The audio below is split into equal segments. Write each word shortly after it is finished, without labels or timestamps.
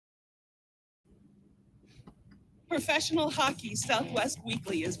Professional Hockey Southwest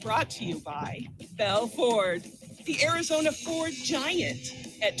Weekly is brought to you by Bell Ford, the Arizona Ford Giant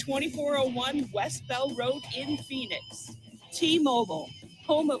at 2401 West Bell Road in Phoenix. T-Mobile,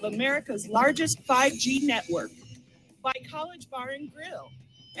 home of America's largest 5G network. By College Bar and Grill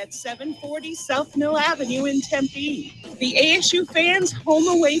at 740 South Mill Avenue in Tempe. The ASU fans home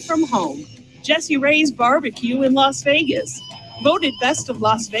away from home. Jesse Ray's Barbecue in Las Vegas. Voted Best of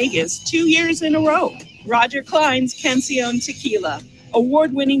Las Vegas 2 years in a row. Roger Klein's Cancion Tequila.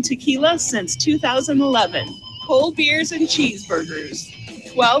 Award-winning tequila since 2011. Cold beers and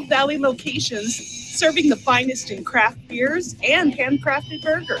cheeseburgers. 12 Valley locations serving the finest in craft beers and handcrafted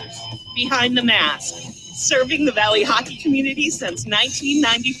burgers. Behind the Mask, serving the Valley hockey community since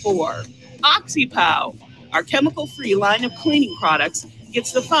 1994. OxyPow, our chemical-free line of cleaning products,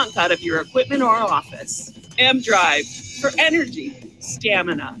 gets the funk out of your equipment or office. M-Drive, for energy,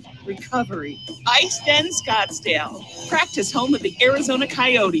 stamina, recovery. Ice Den Scottsdale, practice home of the Arizona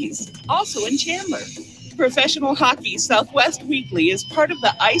Coyotes, also in Chandler. Professional Hockey Southwest Weekly is part of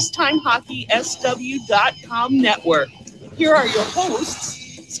the IceTimeHockeySW.com network. Here are your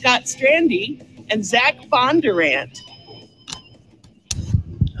hosts, Scott Strandy and Zach Bondurant.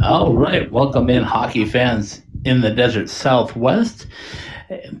 All right, welcome in, hockey fans in the desert Southwest,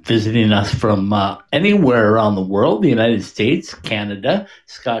 visiting us from anywhere around the world, the United States, Canada.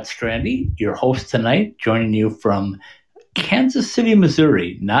 Scott Strandy, your host tonight, joining you from Kansas City,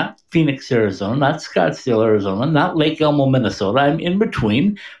 Missouri, not Phoenix, Arizona, not Scottsdale, Arizona, not Lake Elmo, Minnesota. I'm in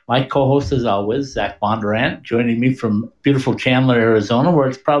between. My co-host, as always, Zach Bondurant, joining me from beautiful Chandler, Arizona, where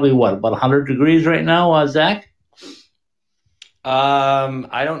it's probably, about 100 degrees right now, Zach?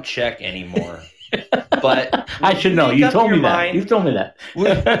 I don't check anymore. But I should know. You told me that. You've told me that.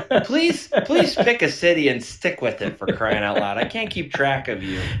 Please pick a city and stick with it, for crying out loud. I can't keep track of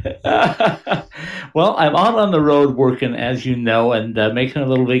you. Well, I'm out on the road working, as you know, and making a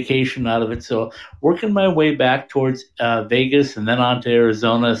little vacation out of it. So working my way back towards Vegas and then on to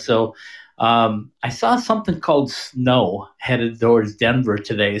Arizona. So I saw something called snow headed towards Denver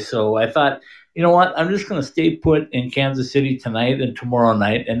today. So I thought, you know what? I'm just going to stay put in Kansas City tonight and tomorrow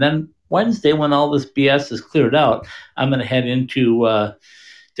night. And then Wednesday, when all this BS is cleared out, I'm going to head into to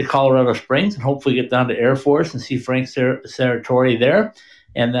Colorado Springs and hopefully get down to Air Force and see Frank Serratori there,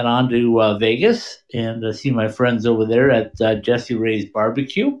 and then on to Vegas and see my friends over there at Jesse Ray's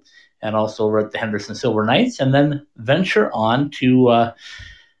Barbecue, and also over at the Henderson Silver Knights, and then venture on to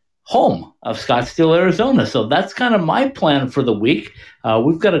home of Scottsdale, Arizona. So that's kind of my plan for the week.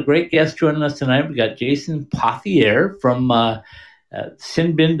 We've got a great guest joining us tonight. We got Jason Pothier from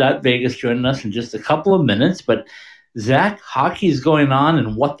Sinbin.Vegas joining us in just a couple of minutes. But Zach, hockey is going on,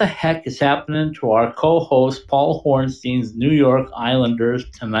 and what the heck is happening to our co-host Paul Hornstein's New York Islanders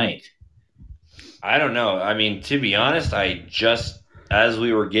tonight? I don't know. I mean, to be honest, I just, as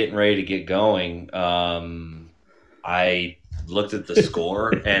we were getting ready to get going, I looked at the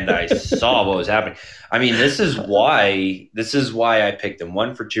score and I saw what was happening. I mean, this is why I picked them.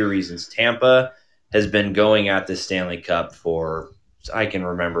 One, for two reasons. Tampa has been going at the Stanley Cup for, I can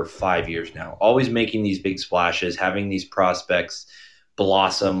remember, 5 years now, always making these big splashes, having these prospects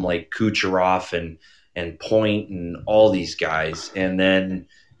blossom like Kucherov and Point and all these guys. And then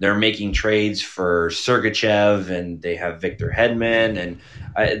they're making trades for Sergachev, and they have Victor Hedman, and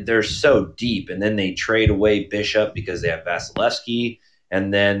they're so deep. And then they trade away Bishop because they have Vasilevsky.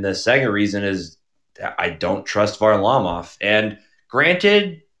 And then the second reason is I don't trust Varlamov. And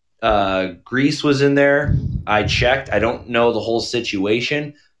granted, Greece was in there. I checked. I don't know the whole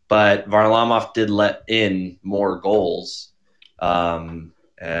situation, but Varlamov did let in more goals. What's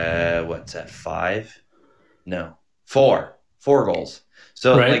that, 5? No, 4 goals.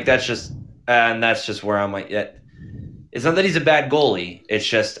 So right. Like that's just where I'm like, it's not that he's a bad goalie. It's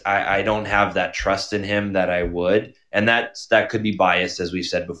just I don't have that trust in him that I would, and that could be biased, as we've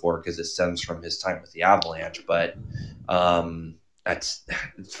said before, because it stems from his time with the Avalanche. But that's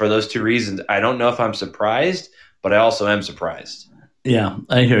for those two reasons. I don't know if I'm surprised, but I also am surprised. Yeah,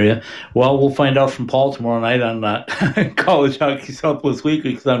 I hear you. Well, we'll find out from Paul tomorrow night on College Hockey Southwest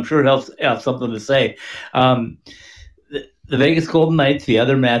Weekly, because I'm sure he'll have something to say. The Vegas Golden Knights, the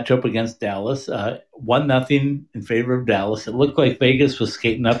other matchup against Dallas, 1-0 in favor of Dallas. It looked like Vegas was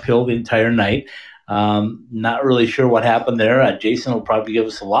skating uphill the entire night. Not really sure what happened there. Jason will probably give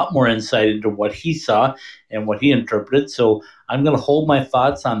us a lot more insight into what he saw and what he interpreted. So I'm going to hold my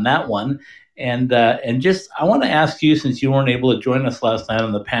thoughts on that one. And just, I want to ask you, since you weren't able to join us last night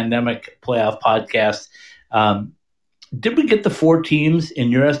on the Pandemic Playoff Podcast, did we get the 4 teams,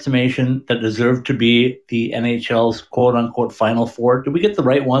 in your estimation, that deserve to be the NHL's quote-unquote Final Four? Did we get the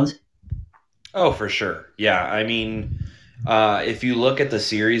right ones? Oh, for sure. Yeah, I mean, if you look at the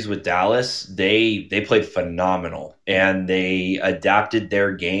series with Dallas, they played phenomenal and they adapted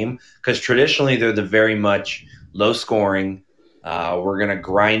their game because traditionally they're the very much low scoring. We're gonna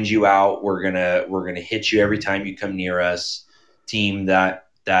grind you out. We're gonna hit you every time you come near us. Team that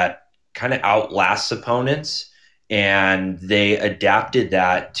kind of outlasts opponents, and they adapted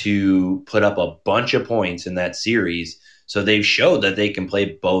that to put up a bunch of points in that series. So they've showed that they can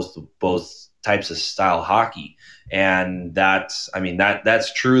play both types of style hockey. And that's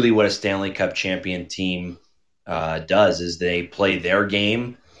truly what a Stanley Cup champion team does is they play their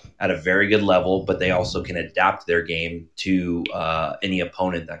game at a very good level, but they also can adapt their game to any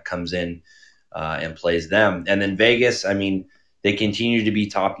opponent that comes in and plays them. And then Vegas, I mean, they continue to be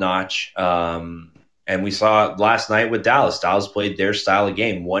top notch. And we saw last night with Dallas. Dallas played their style of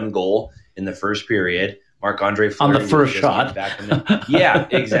game, 1 goal in the first period. Marc-Andre Fleury on the first shot. Yeah,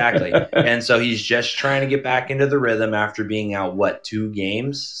 exactly. And so he's just trying to get back into the rhythm after being out, 2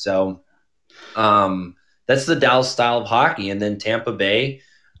 games? So that's the Dallas style of hockey. And then Tampa Bay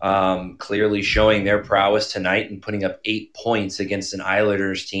clearly showing their prowess tonight and putting up 8 points against an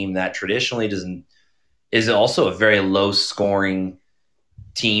Islanders team that traditionally is also a very low-scoring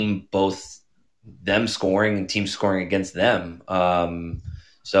team, both them scoring and teams scoring against them.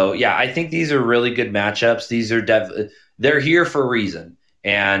 So yeah, I think these are really good matchups. These are they're here for a reason,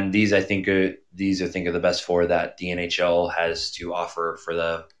 and these I think are the best four that the NHL has to offer for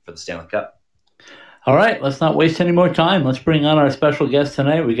the Stanley Cup. All right, let's not waste any more time. Let's bring on our special guest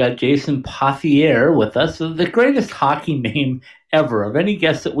tonight. We got Jason Pothier with us. The greatest hockey name ever of any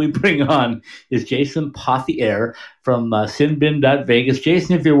guest that we bring on is Jason Pothier from Sinbin.Vegas.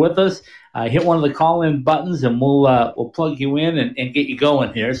 Jason, if you're with us, hit one of the call-in buttons and we'll plug you in and get you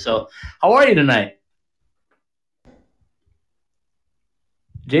going here. So how are you tonight?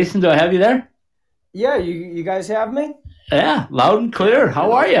 Jason, do I have you there? Yeah, you guys have me? Yeah, loud and clear.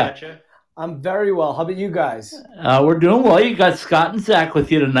 How are you? I'm very well. How about you guys? We're doing well. You got Scott and Zach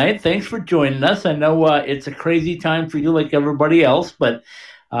with you tonight. Thanks for joining us. I know it's a crazy time for you like everybody else, but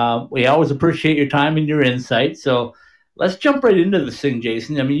we always appreciate your time and your insight. So let's jump right into this thing,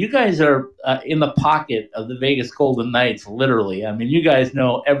 Jason. I mean, you guys are in the pocket of the Vegas Golden Knights, literally. I mean, you guys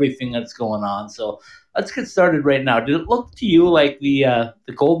know everything that's going on. So let's get started right now. Did it look to you like the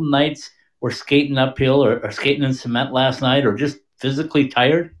Golden Knights were skating uphill or skating in cement last night, or just physically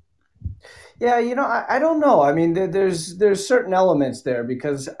tired? Yeah, I don't know. I mean, there's certain elements there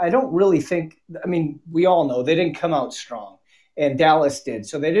because I don't really think. I mean, we all know they didn't come out strong, and Dallas did,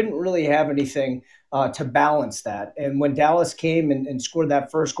 so they didn't really have anything to balance that. And when Dallas came and scored that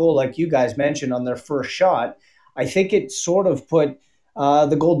first goal, like you guys mentioned on their first shot, I think it sort of put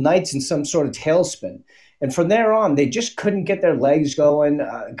the Golden Knights in some sort of tailspin. And from there on, they just couldn't get their legs going.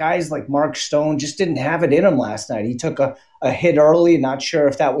 Guys like Mark Stone just didn't have it in him last night. He took a hit early, not sure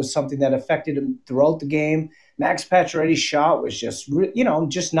if that was something that affected him throughout the game. Max Pacioretty's shot was just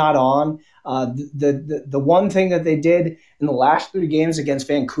not on. The one thing that they did in the last 3 games against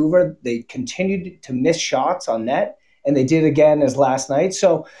Vancouver, they continued to miss shots on net, and they did again as last night.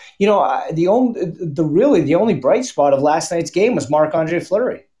 So, the only bright spot of last night's game was Marc-Andre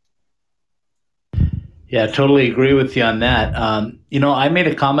Fleury. Yeah, totally agree with you on that. I made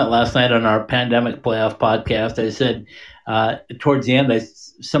a comment last night on our pandemic playoff podcast. I said towards the end,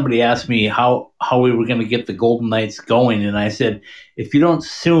 somebody asked me how we were going to get the Golden Knights going, and I said, if you don't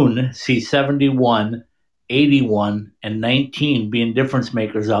soon see 71, 81, and 19 being difference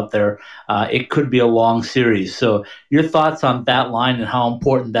makers out there, it could be a long series. So your thoughts on that line and how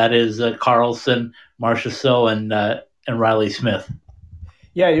important that is, Karlsson, Marchessault, and Riley Smith?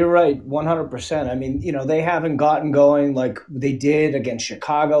 Yeah, you're right, 100%. I mean, they haven't gotten going like they did against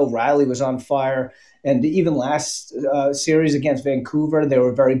Chicago. Riley was on fire. And even last series against Vancouver, they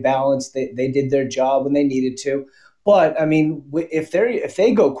were very balanced. They did their job when they needed to. But, I mean, if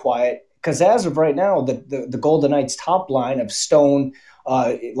they go quiet, because as of right now, the Golden Knights top line of Stone,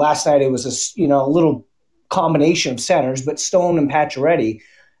 last night it was a little combination of centers, but Stone and Pacioretty,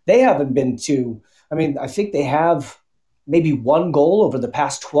 they haven't been to – I mean, I think they have – maybe 1 goal over the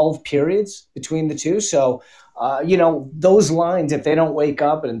past 12 periods between the two. So, those lines, if they don't wake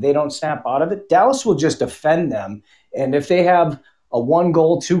up and they don't snap out of it, Dallas will just defend them. And if they have a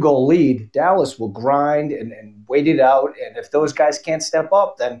 1-goal, 2-goal lead, Dallas will grind and wait it out. And if those guys can't step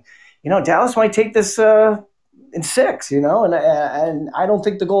up, then, Dallas might take this in 6, and I don't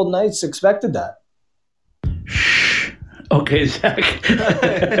think the Golden Knights expected that. Okay, Zach.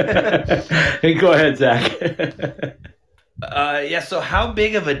 Hey, go ahead, Zach. So how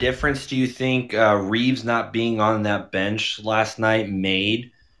big of a difference do you think Reeves not being on that bench last night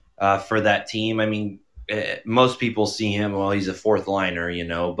made for that team. I mean, most people see him, well, he's a fourth liner,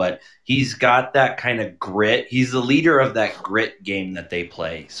 but he's got that kind of grit. He's the leader of that grit game that they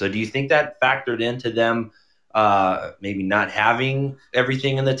play. So do you think that factored into them maybe not having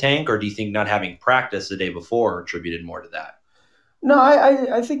everything in the tank, or do you think not having practice the day before attributed more to that? No,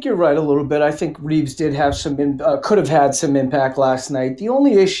 I think you're right a little bit. I think Reeves did have could have had some impact last night. The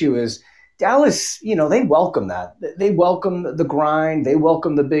only issue is Dallas, they welcome that. They welcome the grind. They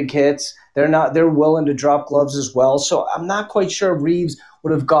welcome the big hits. They're willing to drop gloves as well. So I'm not quite sure Reeves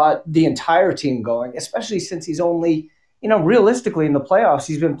would have got the entire team going, especially since he's only, realistically in the playoffs,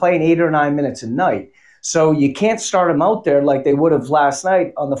 he's been playing 8 or 9 minutes a night. So you can't start him out there like they would have last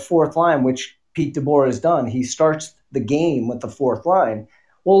night on the fourth line, which Pete DeBoer has done. He starts the game with the fourth line.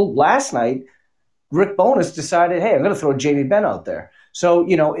 Well, last night, Rick Bowness decided, hey, I'm going to throw Jamie Benn out there. So,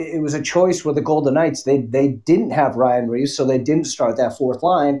 it was a choice with the Golden Knights. They didn't have Ryan Reeves, so they didn't start that fourth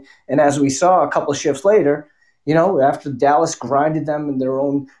line. And as we saw a couple of shifts later, after Dallas grinded them in their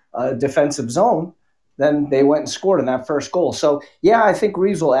own defensive zone, then they went and scored in that first goal. So, yeah, I think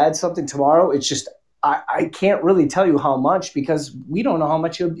Reeves will add something tomorrow. It's just I can't really tell you how much because we don't know how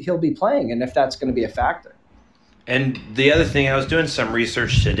much he'll be playing and if that's going to be a factor. And the other thing, I was doing some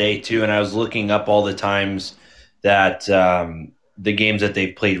research today, too, and I was looking up all the times that the games that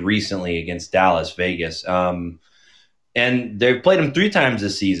they've played recently against Dallas, Vegas. And they've played them 3 times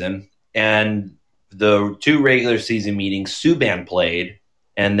this season. And the 2 regular season meetings, Subban played.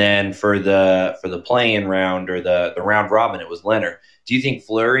 And then for the play-in round or the round robin, it was Leonard. Do you think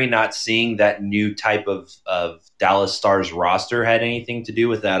Fleury not seeing that new type of Dallas Stars roster had anything to do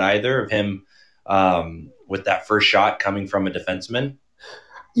with that either, of him with that first shot coming from a defenseman?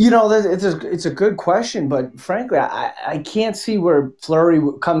 It's a good question, but frankly, I can't see where Fleury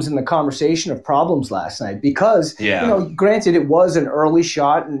comes in the conversation of problems last night because, granted, it was an early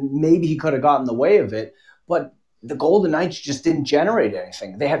shot and maybe he could have gotten in the way of it, but the Golden Knights just didn't generate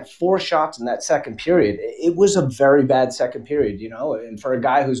anything. They had 4 shots in that second period. It was a very bad second period, and for a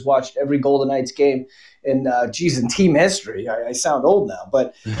guy who's watched every Golden Knights game in team history, I sound old now,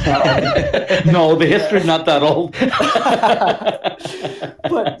 but no, the history's not that old.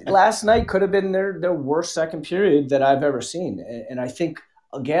 But last night could have been their worst second period that I've ever seen. And I think,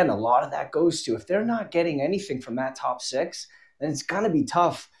 again, a lot of that goes to if they're not getting anything from that top 6, then it's going to be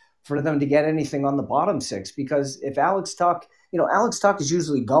tough for them to get anything on the bottom 6, because if Alex Tuch is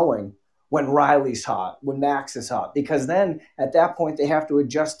usually going when Riley's hot, when Max is hot, because then at that point they have to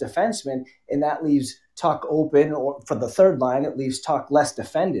adjust defensemen, and that leaves Tuch open, or for the third line, it leaves Tuch less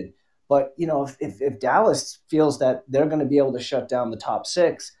defended. But, if Dallas feels that they're going to be able to shut down the top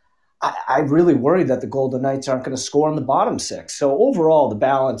 6, I really worry that the Golden Knights aren't going to score in the bottom 6. So overall, the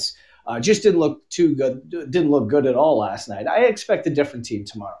balance just didn't look too good, didn't look good at all last night. I expect a different team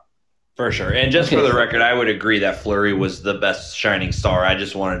tomorrow. For sure. And just for the record, I would agree that Fleury was the best shining star. I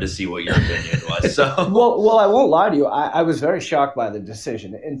just wanted to see what your opinion was. So Well, I won't lie to you. I was very shocked by the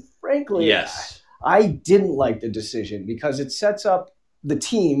decision. And frankly, yes, I didn't like the decision because it sets up the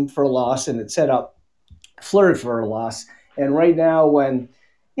team for a loss and it set up Fleury for a loss. And right now when,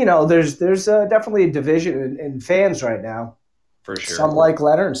 there's definitely a division in fans right now. For sure. Some like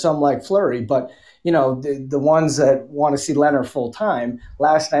Leonard and some like Fleury, but the ones that want to see Leonard full time,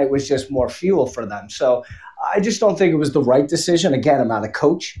 last night was just more fuel for them. So I just don't think it was the right decision. Again, I'm not a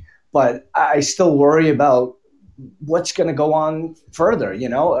coach, but I still worry about what's going to go on further.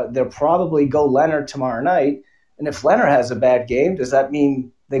 They'll probably go Leonard tomorrow night. And if Leonard has a bad game, does that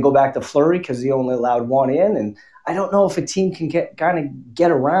mean they go back to Fleury because he only allowed 1 in? And I don't know if a team can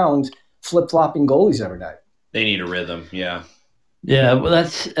get around flip-flopping goalies every night. They need a rhythm, yeah. Yeah, well,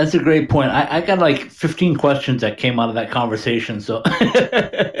 that's a great point. I got like 15 questions that came out of that conversation. So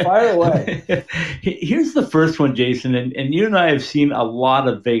fire away. Here's the first one, Jason. And you and I have seen a lot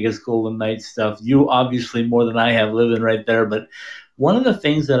of Vegas Golden Knights stuff. You obviously more than I have, living right there. But one of the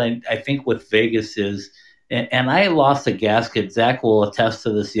things that I think with Vegas is, and I lost a gasket. Zach will attest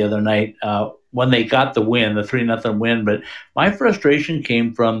to this the other night when they got the win, the 3-0 win. But my frustration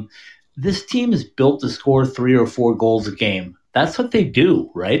came from this team is built to score 3 or 4 goals a game. That's what they do,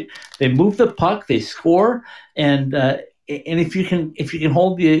 right? They move the puck, they score, and if you can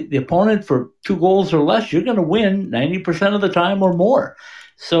hold the opponent for 2 goals or less, you're going to win 90% of the time or more.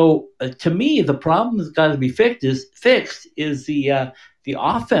 So to me, the problem that's got to be fixed is the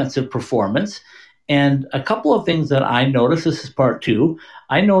offensive performance. And a couple of things that I noticed, this is part 2,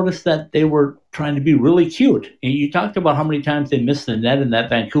 I noticed that they were trying to be really cute. And you talked about how many times they missed the net in that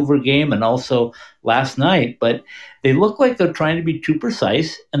Vancouver game and also last night, but they look like they're trying to be too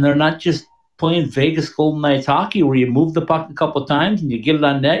precise, and they're not just playing Vegas Golden Knights hockey, where you move the puck a couple of times and you get it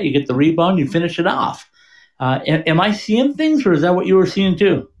on net, you get the rebound, you finish it off. Am I seeing things, or is that what you were seeing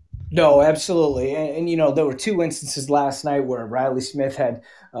too? No, absolutely. And there were two instances last night where Riley Smith had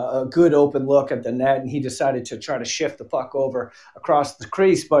a good open look at the net, and he decided to try to shift the puck over across the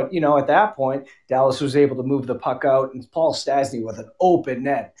crease. But, at that point, Dallas was able to move the puck out, and Paul Stastny with an open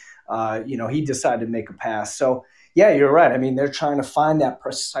net, he decided to make a pass. So, yeah, you're right. I mean, they're trying to find that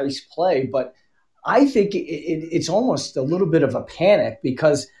precise play, but I think it's almost a little bit of a panic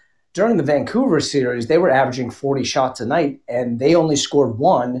because during the Vancouver series, they were averaging 40 shots a night, and they only scored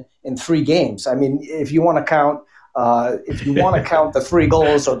one in 3 games. I mean, if you want to count the 3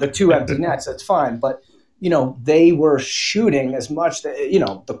 goals or the 2 empty nets, that's fine. But they were shooting as much.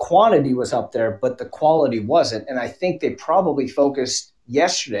 The quantity was up there, but the quality wasn't. And I think they probably focused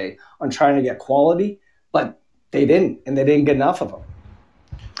yesterday on trying to get quality, but they didn't, and they didn't get enough of them.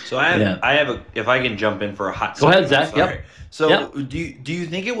 So I have if I can jump in for a hot second. Go ahead, Zach. Yep. So do you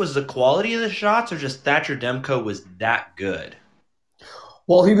think it was the quality of the shots, or just Thatcher Demko was that good?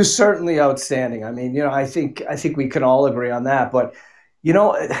 Well, he was certainly outstanding. I mean, I think we can all agree on that. But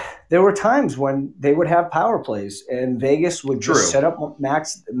there were times when they would have power plays, and Vegas would just set up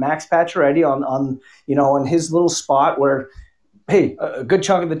Max Pacioretty on his little spot where, hey, a good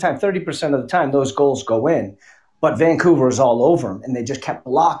chunk of the time, 30% of the time, those goals go in. But Vancouver is all over them, and they just kept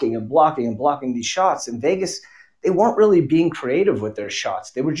blocking and blocking and blocking these shots. And Vegas, they weren't really being creative with their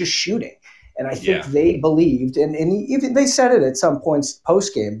shots. They were just shooting. And I think they believed, and even they said it at some points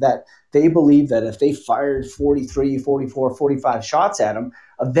post-game, that they believed that if they fired 43, 44, 45 shots at them,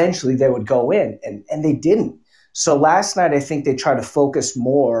 eventually they would go in. And they didn't. So last night, I think they tried to focus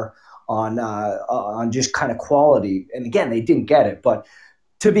more on just kind of quality. And again, they didn't get it. But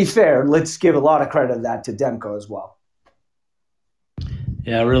to be fair, let's give a lot of credit of that to Demko as well.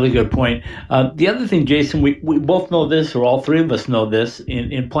 Yeah, really good point. The other thing, Jason, we both know this, or all three of us know this.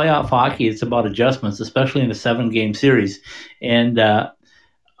 In playoff hockey, it's about adjustments, especially in a 7-game series. And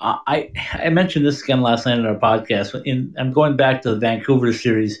I mentioned this again last night in our podcast. I'm going back to the Vancouver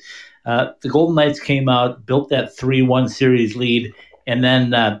series. The Golden Knights came out, built that 3-1 series lead, and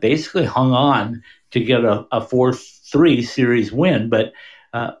then basically hung on to get a 4-3 series win. But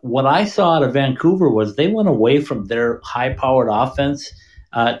what I saw out of Vancouver was they went away from their high-powered offense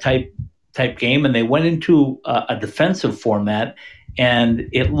type game, and they went into a defensive format, and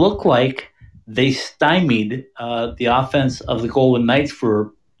it looked like they stymied the offense of the Golden Knights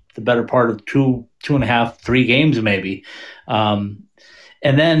for the better part of 2.5, 3 games maybe. And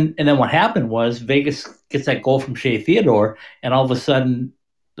then what happened was Vegas gets that goal from Shea Theodore, and all of a sudden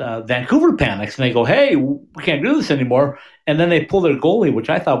Vancouver panics, and they go, hey, we can't do this anymore. And then they pull their goalie, which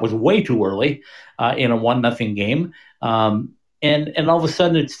I thought was way too early in a 1-0 game. And all of a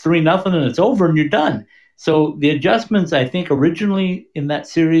sudden it's 3-0 and it's over and you're done. So the adjustments, I think, originally in that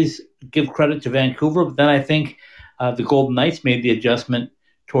series give credit to Vancouver, but then I think the Golden Knights made the adjustment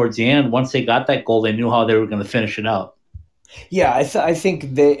towards the end. Once they got that goal, they knew how they were going to finish it out. Yeah, I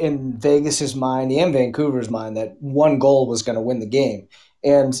think they, in Vegas's mind and Vancouver's mind, that one goal was going to win the game.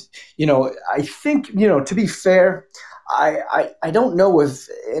 And, I think, to be fair, I don't know if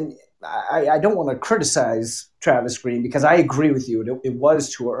 – and I don't want to criticize Travis Green because I agree with you. It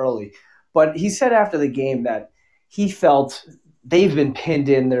was too early. But he said after the game that he felt they've been pinned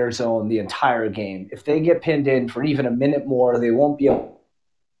in their zone the entire game. If they get pinned in for even a minute more, they won't be able –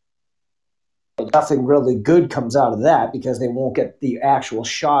 nothing really good comes out of that because they won't get the actual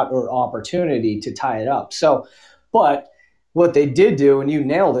shot or opportunity to tie it up. So, but what they did do, and you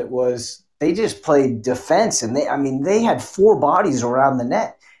nailed it, was they just played defense, and they had 4 bodies around the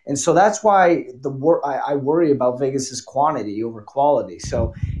net. And so that's why I worry about Vegas's quantity over quality.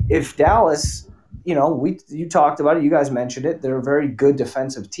 So if Dallas, you talked about it, you guys mentioned it, they're a very good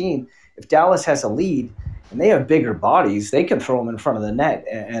defensive team. If Dallas has a lead and they have bigger bodies, they can throw them in front of the net.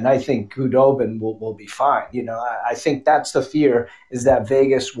 And I think Khudobin will be fine. I think that's the fear, is that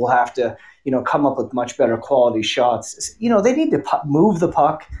Vegas will have to, come up with much better quality shots. They need to move the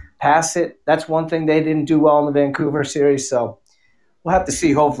puck, pass it. That's one thing they didn't do well in the Vancouver series. So we'll have to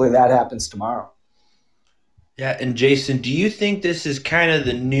see. Hopefully that happens tomorrow. Yeah, and Jason, do you think this is kind of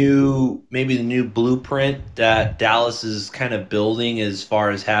the new blueprint that Dallas is kind of building as far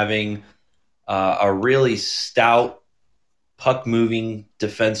as having a really stout puck-moving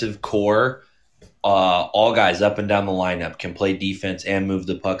defensive core? All guys up and down the lineup can play defense and move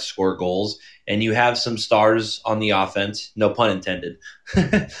the puck, score goals, and you have some stars on the offense, no pun intended.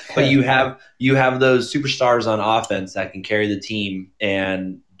 But you have those superstars on offense that can carry the team.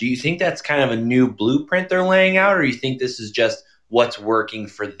 And do you think that's kind of a new blueprint they're laying out, or do you think this is just what's working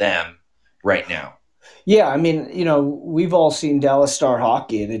for them right now. Yeah, I mean, we've all seen Dallas Star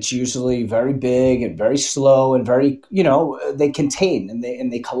hockey, and it's usually very big and very slow and very, they contain and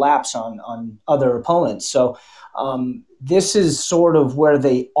they collapse on other opponents. So this is sort of where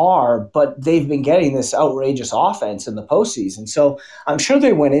they are, but they've been getting this outrageous offense in the postseason. So I'm sure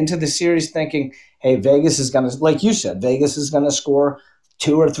they went into the series thinking, hey, Vegas is going to, like you said, Vegas is going to score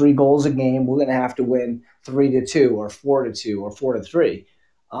 2 or 3 goals a game. We're going to have to win 3-2 or 4-2 or 4-3.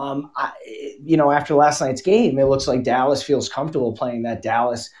 After last night's game, it looks like Dallas feels comfortable playing that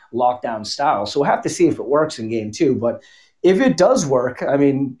Dallas lockdown style. So we'll have to see if it works in game 2. But if it does work, I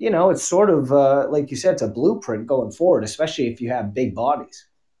mean, it's sort of, like you said, it's a blueprint going forward, especially if you have big bodies.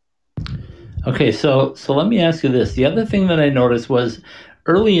 Okay, so let me ask you this. The other thing that I noticed was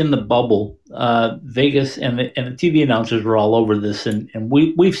early in the bubble, Vegas and the TV announcers were all over this, and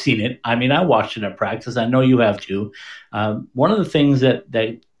we've seen it. I mean, I watched it at practice. I know you have too. One of the things that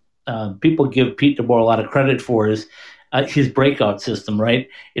people give Pete DeBoer a lot of credit for is his breakout system. Right?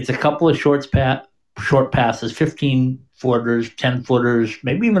 It's a couple of short passes, 15-footers, 10-footers,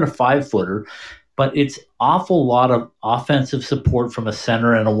 maybe even a 5-footer. But it's awful lot of offensive support from a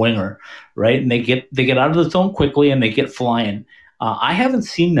center and a winger, right? And they get out of the zone quickly and they get flying. I haven't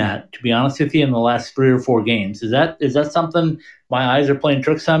seen that, to be honest with you, in the last 3 or 4 games. Is that something my eyes are playing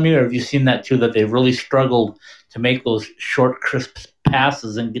tricks on me, or have you seen that too, that they've really struggled to make those short, crisp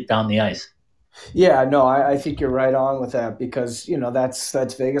passes and get down the ice? Yeah, no, I think you're right on with that because,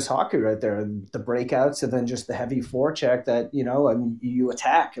 that's Vegas hockey right there. The breakouts and then just the heavy forecheck that, and you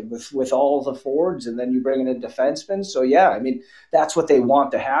attack with all the forwards and then you bring in a defenseman. So, yeah, I mean, that's what they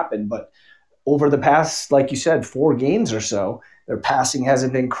want to happen. But over the past, like you said, 4 games or so, their passing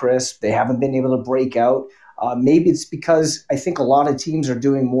hasn't been crisp. They haven't been able to break out. Maybe it's because I think a lot of teams are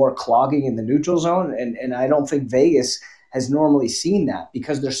doing more clogging in the neutral zone, and I don't think Vegas has normally seen that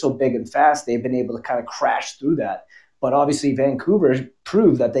because they're so big and fast. They've been able to kind of crash through that. But obviously Vancouver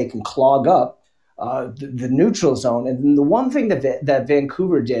proved that they can clog up the neutral zone. And the one thing that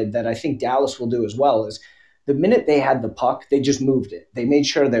Vancouver did that I think Dallas will do as well is the minute they had the puck, they just moved it. They made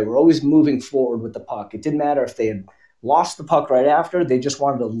sure they were always moving forward with the puck. It didn't matter if they had lost the puck right after. They just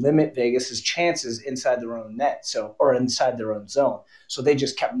wanted to limit Vegas's chances inside their own net, or inside their own zone. So they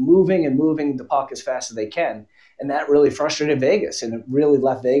just kept moving and moving the puck as fast as they can. And that really frustrated Vegas, and it really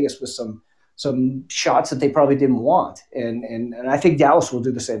left Vegas with some shots that they probably didn't want. And I think Dallas will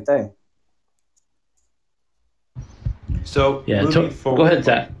do the same thing. So yeah, go ahead,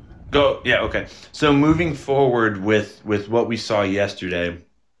 Zach. Okay. So moving forward with what we saw yesterday,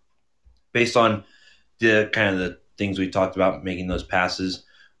 based on the kind of the things we talked about, making those passes,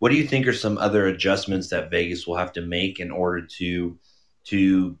 what do you think are some other adjustments that Vegas will have to make in order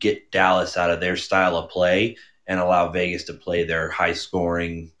to get Dallas out of their style of play and allow Vegas to play their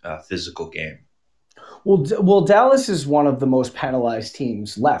high-scoring, physical game? Well, Dallas is one of the most penalized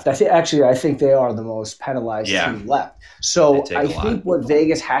teams left. I think they are the most penalized team left. So I think what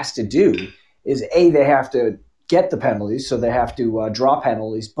Vegas has to do is, they have to get the penalties, so they have to draw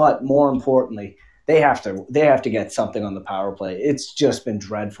penalties. But more importantly, they have to get something on the power play. It's just been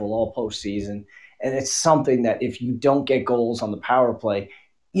dreadful all postseason, and it's something that if you don't get goals on the power play,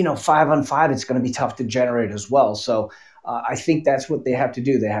 5-on-5, it's going to be tough to generate as well. So I think that's what they have to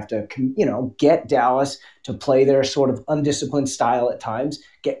do. They have to, get Dallas to play their sort of undisciplined style at times,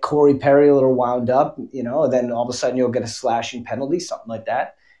 get Corey Perry a little wound up, then all of a sudden you'll get a slashing penalty, something like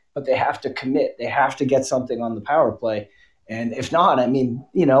that. But they have to commit. They have to get something on the power play. And if not, I mean,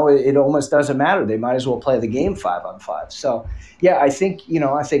 it almost doesn't matter. They might as well play the game 5-on-5. So, yeah, I think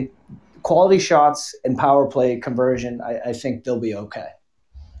quality shots and power play conversion, I think they'll be okay.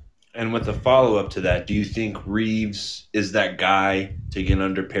 And with the follow-up to that, do you think Reeves is that guy to get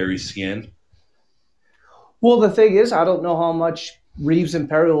under Perry's skin? Well, the thing is, I don't know how much Reeves and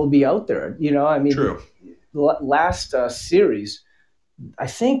Perry will be out there. True. Last series, I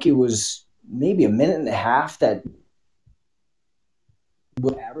think it was maybe a minute and a half that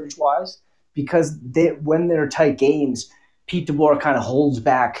average-wise, because when they're tight games, Pete DeBoer kind of holds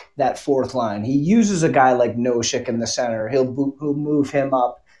back that fourth line. He uses a guy like Nosek in the center. He'll move him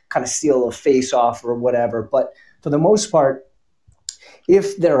up, kind of steal a face-off or whatever. But for the most part,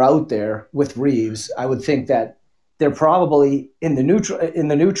 if they're out there with Reeves, I would think that they're probably in the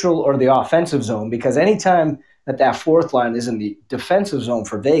neutral or the offensive zone, because anytime that fourth line is in the defensive zone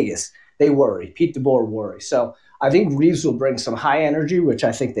for Vegas, they worry. Pete DeBoer worries. So I think Reeves will bring some high energy, which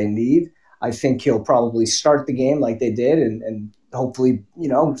I think they need. I think he'll probably start the game like they did and hopefully,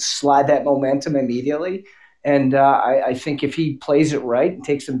 slide that momentum immediately. And I think if he plays it right and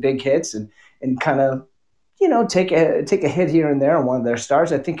takes some big hits and kind of, take a hit here and there on one of their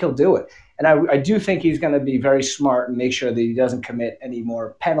stars, I think he'll do it. And I do think he's going to be very smart and make sure that he doesn't commit any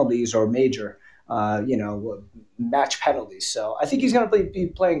more penalties or major, match penalties. So I think he's going to be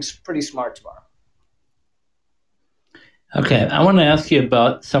playing pretty smart tomorrow. Okay, I want to ask you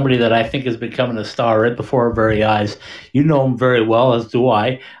about somebody that I think is becoming a star right before our very eyes. You know him very well, as do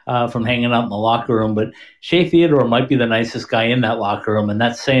I, from hanging out in the locker room. But Shea Theodore might be the nicest guy in that locker room, and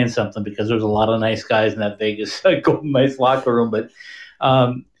that's saying something because there's a lot of nice guys in that Vegas Golden Knights locker room. But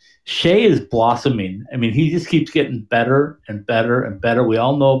Shea is blossoming. I mean, he just keeps getting better and better and better. We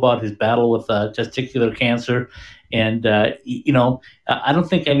all know about his battle with testicular cancer. And, I don't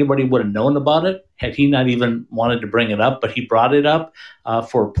think anybody would have known about it had he not even wanted to bring it up, but he brought it up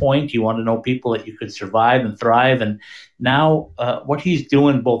for a point. He wanted to know people that you could survive and thrive. And now what he's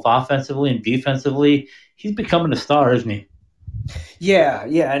doing both offensively and defensively, he's becoming a star, isn't he? Yeah,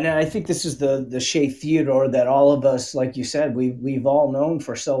 and I think this is the Shea Theodore that all of us, like you said, we've all known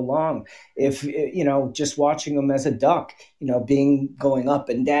for so long. If just watching him as a Duck, going up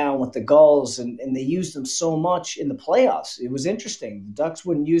and down with the Gulls, and they used him so much in the playoffs. It was interesting. The Ducks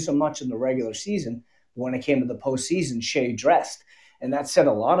wouldn't use him much in the regular season. But when it came to the postseason, Shea dressed, and that said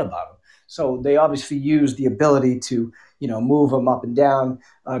a lot about him. So they obviously used the ability to move him up and down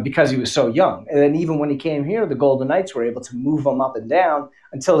because he was so young. And then even when he came here, the Golden Knights were able to move him up and down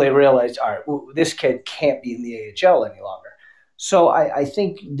until they realized, all right, this kid can't be in the AHL any longer. So I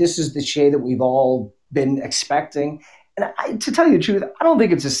think this is the Shea that we've all been expecting. And to tell you the truth, I don't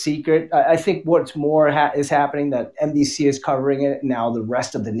think it's a secret. I think what's more is happening that NBC is covering it. Now the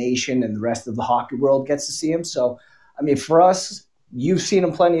rest of the nation and the rest of the hockey world gets to see him. So, I mean, for us, you've seen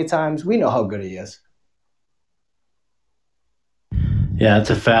him plenty of times. We know how good he is. Yeah, it's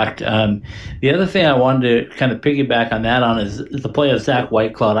a fact. The other thing I wanted to kind of piggyback on that is the play of Zach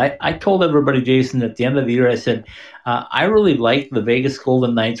Whitecloud. I told everybody, Jason, at the end of the year, I said, I really like the Vegas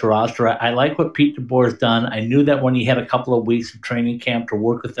Golden Knights roster. I like what Pete DeBoer's done. I knew that when he had a couple of weeks of training camp to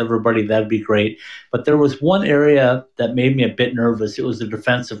work with everybody, that'd be great. But there was one area that made me a bit nervous. It was the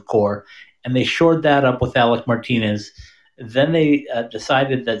defensive core, and they shored that up with Alec Martinez. Then they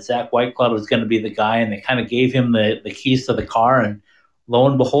decided that Zach Whitecloud was going to be the guy, and they kind of gave him the keys to the car, and lo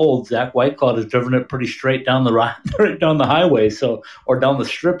and behold, Zach Whitecloud has driven it pretty straight down the right down the highway, or down the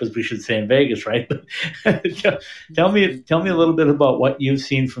strip, as we should say in Vegas, right? But tell me a little bit about what you've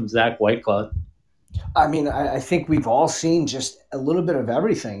seen from Zach Whitecloud. I mean, I think we've all seen just a little bit of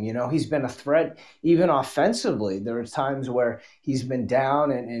everything. He's been a threat even offensively. There are times where he's been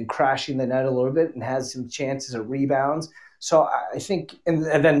down and crashing the net a little bit and has some chances at rebounds. So I think, and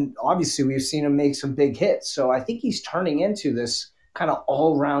then obviously we've seen him make some big hits. So I think he's turning into this kind of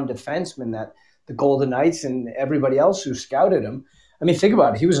all-round defenseman that the Golden Knights and everybody else who scouted him. I mean, think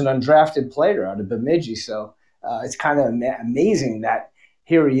about it. He was an undrafted player out of Bemidji. So it's kind of amazing that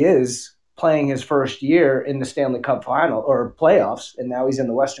here he is playing his first year in the Stanley Cup final or playoffs, and now he's in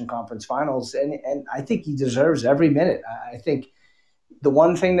the Western Conference Finals. And I think he deserves every minute. I think the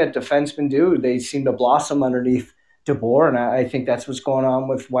one thing that defensemen do, they seem to blossom underneath DeBoer, and I think that's what's going on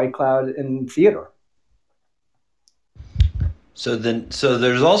with Whitecloud and Theodore. So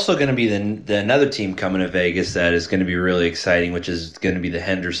there's also going to be another team coming to Vegas that is going to be really exciting, which is going to be the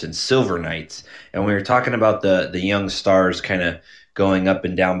Henderson Silver Knights. And we were talking about the young stars kind of going up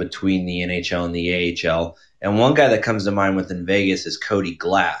and down between the NHL and the AHL. And one guy that comes to mind within Vegas is Cody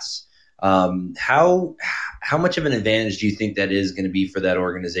Glass. How much of an advantage do you think that is going to be for that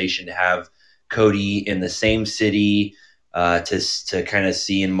organization to have Cody in the same city to kind of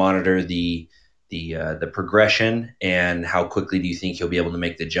see and monitor the progression, and how quickly do you think he'll be able to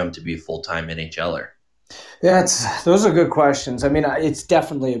make the jump to be a full-time NHLer? Yeah, those are good questions. I mean, it's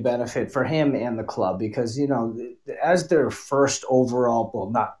definitely a benefit for him and the club because, as their first overall, well,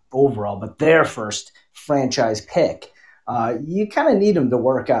 not overall, but their first franchise pick, you kind of need him to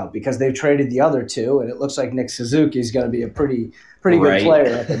work out because they've traded the other two, and it looks like Nick Suzuki is going to be a pretty good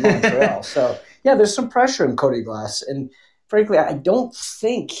player up in Montreal. So, yeah, there's some pressure in Cody Glass. And frankly, I don't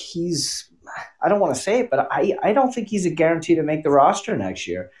think I don't want to say it, but I don't think he's a guarantee to make the roster next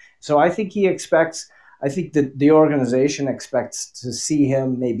year. So I think that the organization expects to see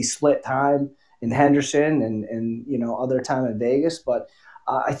him maybe split time in Henderson and other time in Vegas. But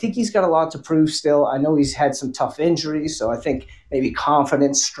I think he's got a lot to prove still. I know he's had some tough injuries, so I think maybe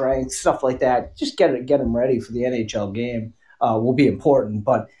confidence, strength, stuff like that, just get him ready for the NHL game will be important.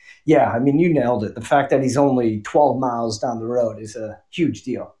 But yeah, I mean, you nailed it. The fact that he's only 12 miles down the road is a huge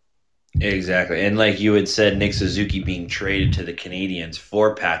deal. Exactly. And like you had said, Nick Suzuki being traded to the Canadiens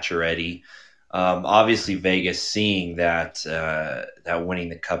for Pacioretty. Obviously, Vegas seeing that winning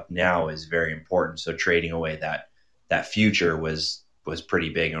the cup now is very important. So trading away that future was was pretty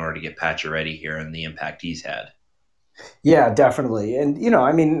big in order to get Pacioretty here and the impact he's had. Yeah, definitely. And,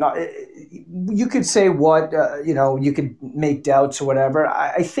 I mean, you could say what, you could make doubts or whatever.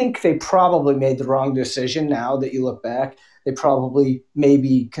 I think they probably made the wrong decision now that you look back. They probably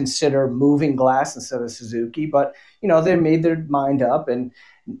maybe consider moving Glass instead of Suzuki, but, they made their mind up and,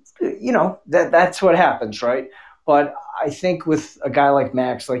 that's what happens, right? But I think with a guy like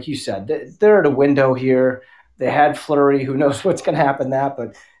Max, like you said, they're at a window here. They had Fleury, who knows what's going to happen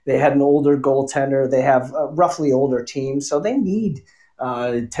but they had an older goaltender. They have a roughly older team. So they need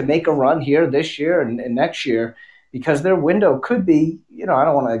to make a run here this year and next year because their window could be, I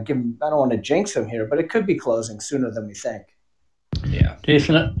don't want to jinx them here, but it could be closing sooner than we think. Yeah.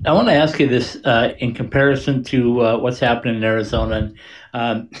 Jason, I want to ask you this in comparison to what's happening in Arizona.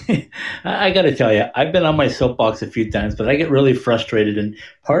 And I got to tell you, I've been on my soapbox a few times, but I get really frustrated. And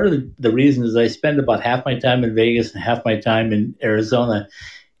part of the reason is I spend about half my time in Vegas and half my time in Arizona.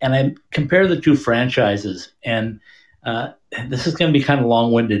 And I compare the two franchises. And this is going to be kind of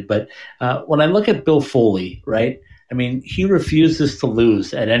long-winded, but when I look at Bill Foley, right? I mean, he refuses to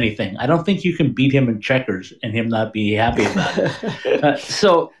lose at anything. I don't think you can beat him in checkers and him not be happy about it.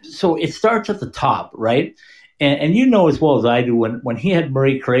 So it starts at the top, right? And you know as well as I do when he had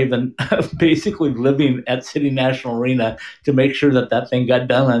Murray Craven basically living at City National Arena to make sure that thing got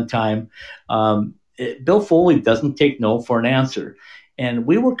done on time. Bill Foley doesn't take no for an answer. And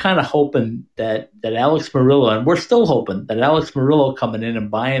we were kind of hoping that Alex Murillo, and we're still hoping that Alex Murillo coming in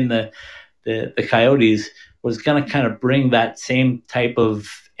and buying the Coyotes was going to kind of bring that same type of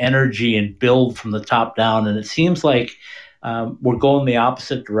energy and build from the top down. And it seems like we're going the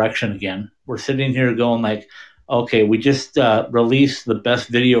opposite direction again. We're sitting here going like, okay, we just released the best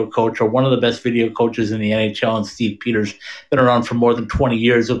video coach or one of the best video coaches in the NHL, and Steve Peters, been around for more than 20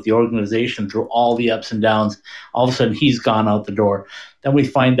 years with the organization through all the ups and downs. All of a sudden, he's gone out the door. Then we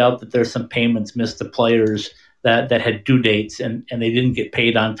find out that there's some payments missed to players that had due dates and they didn't get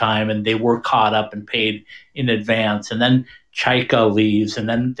paid on time, and they were caught up and paid in advance. And then Chaika leaves, and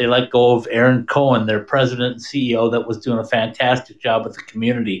then they let go of Aaron Cohen, their president and CEO that was doing a fantastic job with the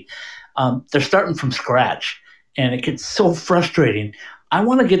community. They're starting from scratch, and it gets so frustrating. I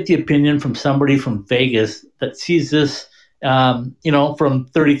want to get the opinion from somebody from Vegas that sees this, from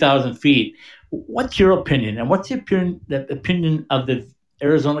 30,000 feet. What's your opinion, and what's the opinion of the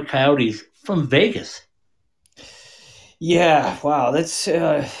Arizona Coyotes from Vegas? Yeah, wow, that's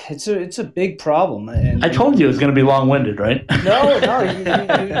it's a big problem. And I told you it was going to be long-winded, right? No,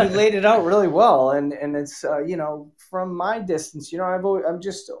 you laid it out really well, and it's from my distance, I'm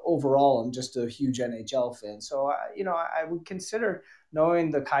just a huge NHL fan, so I would consider knowing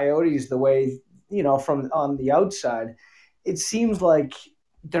the Coyotes the way from on the outside. It seems like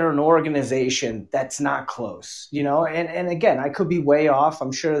they're an organization that's not close, and again, I could be way off.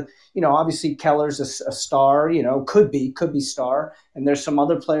 I'm sure, obviously Keller's a star, could be star. And there's some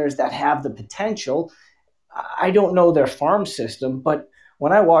other players that have the potential. I don't know their farm system, but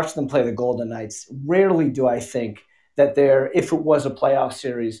when I watch them play the Golden Knights, rarely do I think that if it was a playoff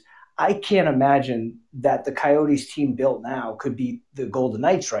series, I can't imagine that the Coyotes team built now could beat the Golden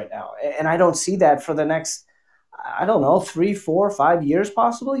Knights right now. And I don't see that for the next, 3, 4, 5 years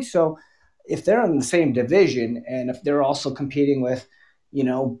possibly. So if they're in the same division and if they're also competing with,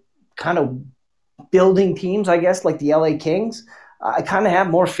 kind of building teams, I guess, like the LA Kings, I kind of have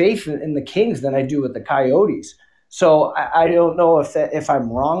more faith in the Kings than I do with the Coyotes. So I don't know if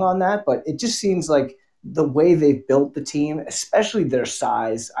I'm wrong on that, but it just seems like the way they've built the team, especially their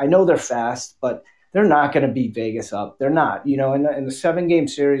size. I know they're fast, but they're not going to beat Vegas up. They're not. In the 7-game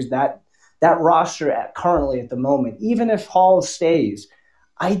series, that roster currently at the moment, even if Hall stays,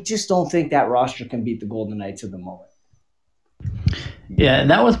 I just don't think that roster can beat the Golden Knights at the moment. Yeah,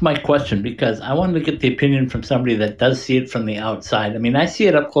 and that was my question, because I wanted to get the opinion from somebody that does see it from the outside. I mean, I see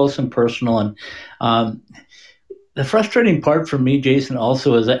it up close and personal, and the frustrating part for me, Jason,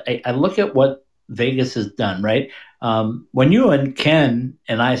 also is I look at what Vegas has done, right? When you and Ken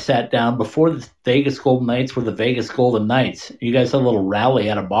and I sat down before the Vegas Golden Knights were the Vegas Golden Knights, you guys had a little rally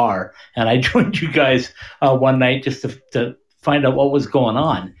at a bar, and I joined you guys one night just to find out what was going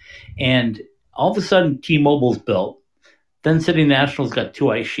on. And all of a sudden, T-Mobile's built. Then City National's got 2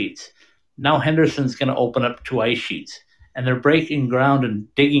 ice sheets. Now Henderson's going to open up 2 ice sheets. And they're breaking ground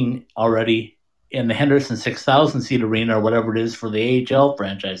and digging already in the Henderson 6,000-seat arena or whatever it is for the AHL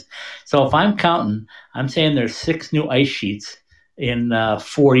franchise. So if I'm counting, I'm saying there's 6 new ice sheets in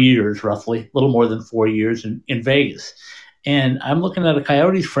 4 years, roughly, a little more than 4 years in Vegas. And I'm looking at a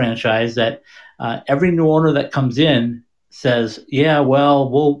Coyotes franchise that every new owner that comes in says, "Yeah, well,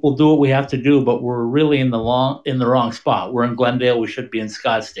 we'll do what we have to do, but we're really in the wrong spot. We're in Glendale. We should be in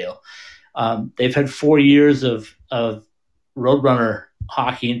Scottsdale." They've had 4 years of Roadrunner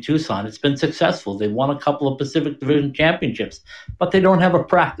hockey in Tucson. It's been successful. They won a couple of Pacific Division championships, but they don't have a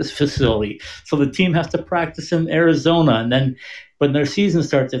practice facility. So the team has to practice in Arizona. And then when their season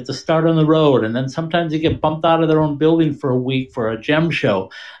starts, they have to start on the road. And then sometimes they get bumped out of their own building for a week for a gem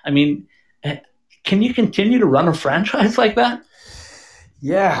show. I mean, can you continue to run a franchise like that?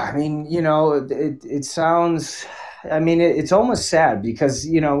 Yeah, I mean, it sounds. I mean, it's almost sad because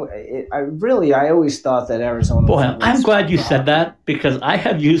I always thought that Arizona. Boy, I'm glad you said that because I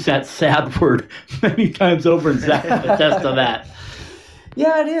have used that sad word many times over, and Zach can attest to that.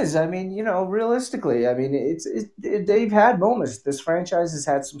 Yeah, it is. I mean, realistically, I mean, they've had moments. This franchise has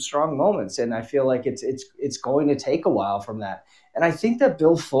had some strong moments, and I feel like it's going to take a while from that. And I think that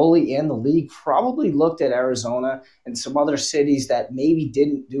Bill Foley and the league probably looked at Arizona and some other cities that maybe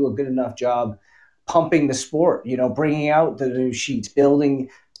didn't do a good enough job pumping the sport, bringing out the new sheets, building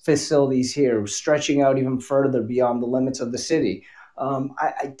facilities here, stretching out even further beyond the limits of the city.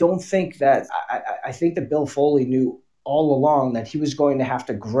 I don't think that I think that Bill Foley knew all along that he was going to have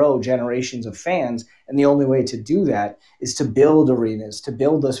to grow generations of fans. And the only way to do that is to build arenas, to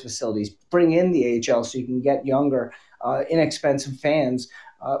build those facilities, bring in the AHL so you can get younger, inexpensive fans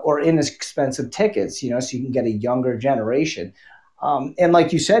or inexpensive tickets, so you can get a younger generation. And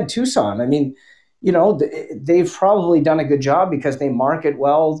like you said, Tucson, I mean, they've probably done a good job because they market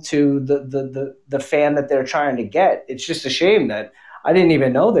well to the fan that they're trying to get. It's just a shame that I didn't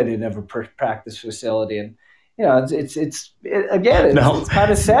even know they didn't have a practice facility. And, it's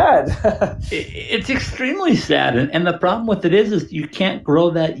kind of sad. It's extremely sad. And the problem with it is you can't grow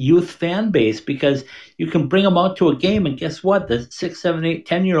that youth fan base because you can bring them out to a game and guess what? The 6, 7, 8,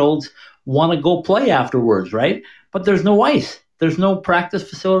 10-year-olds want to go play afterwards, right? But there's no ice. There's no practice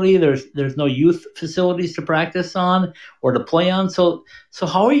facility. There's no youth facilities to practice on or to play on. So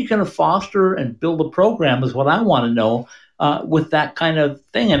how are you going to foster and build a program is what I want to know with that kind of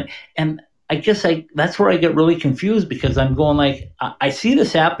thing. And I guess that's where I get really confused because I'm going like, I see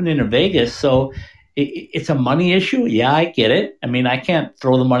this happening in Vegas. So it's a money issue. Yeah, I get it. I mean, I can't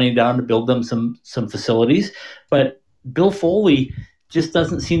throw the money down to build them some facilities, but Bill Foley just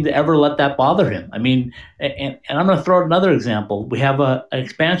doesn't seem to ever let that bother him. I mean, and I'm going to throw out another example. We have an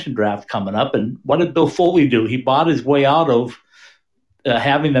expansion draft coming up, and what did Bill Foley do? He bought his way out of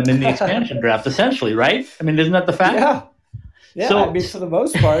having them in the expansion draft, essentially, right? I mean, isn't that the fact? Yeah. Yeah, so, I mean, for the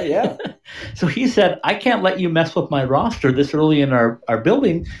most part, yeah. So he said, I can't let you mess with my roster this early in our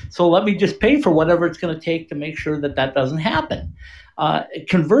building, so let me just pay for whatever it's going to take to make sure that doesn't happen.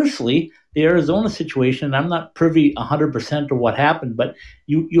 Conversely, the Arizona situation, I'm not privy 100% to what happened, but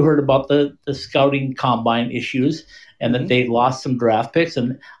you heard about the scouting combine issues and that they lost some draft picks.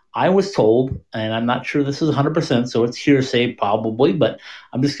 And I was told, and I'm not sure this is 100%, so it's hearsay probably, but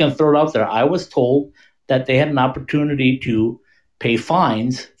I'm just going to throw it out there. I was told that they had an opportunity to pay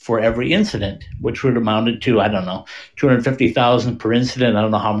fines for every incident, which would have amounted to, I don't know, $250,000 per incident. I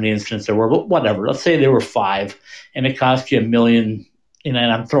don't know how many incidents there were, but whatever. Let's say there were 5, and it cost you $1 million. And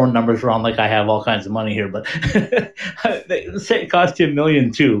I'm throwing numbers around like I have all kinds of money here, but let's say it cost you $1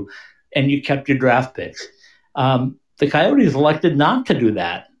 million too, and you kept your draft picks. The Coyotes elected not to do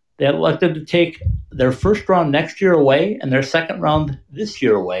that. They elected to take their first round next year away and their second round this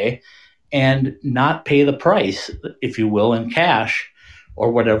year away, and not pay the price, if you will, in cash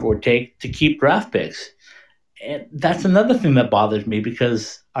or whatever it would take to keep draft picks. And that's another thing that bothers me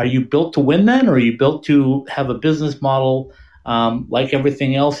because are you built to win then, or are you built to have a business model like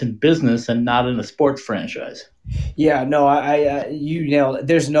everything else in business and not in a sports franchise? Yeah, no, I you nailed it.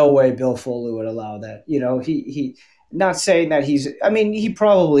 There's no way Bill Foley would allow that. He not saying that he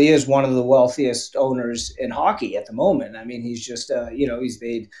probably is one of the wealthiest owners in hockey at the moment. I mean, he's just, he's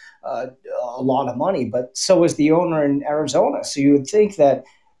made a lot of money, but so is the owner in Arizona. So you would think that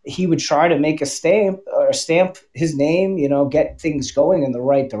he would try to make a stamp his name, get things going in the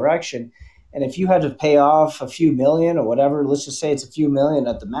right direction. And if you had to pay off a few million or whatever, let's just say it's a few million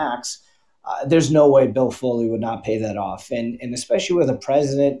at the max, there's no way Bill Foley would not pay that off. And especially with a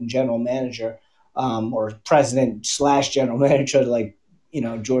president and general manager, or president / general manager like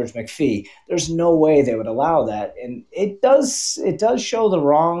George McPhee, there's no way they would allow that. And it does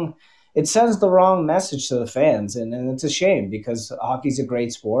show it sends the wrong message to the fans, and it's a shame because hockey's a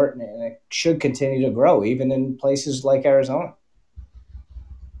great sport and it should continue to grow even in places like Arizona.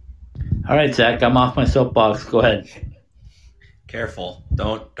 All right, Zach, I'm off my soapbox. Go ahead.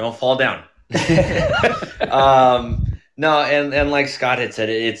 No, and like Scott had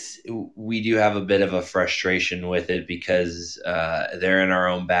said, we do have a bit of a frustration with it because they're in our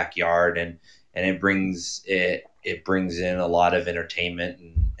own backyard, and it brings in a lot of entertainment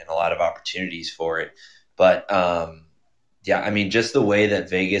and a lot of opportunities for it. But yeah, I mean, just the way that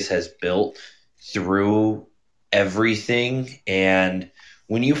Vegas has built through everything, and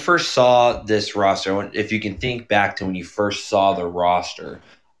when you first saw this roster, if you can think back to when you first saw the roster,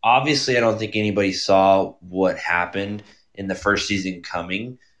 obviously, I don't think anybody saw what happened in the first season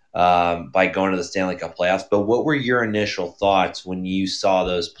coming by going to the Stanley Cup playoffs. But what were your initial thoughts when you saw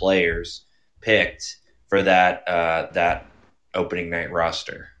those players picked for that opening night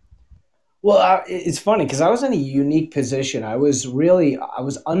roster? Well, it's funny because I was in a unique position. I was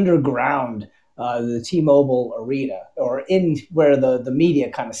underground, the T-Mobile Arena, or in where the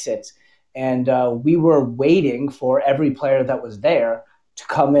media kind of sits, and we were waiting for every player that was there to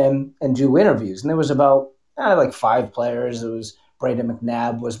come in and do interviews. And there was about like 5 players. It was Brayden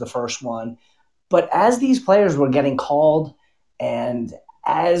McNabb was the first one. But as these players were getting called, and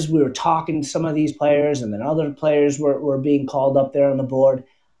as we were talking to some of these players, and then other players were being called up there on the board,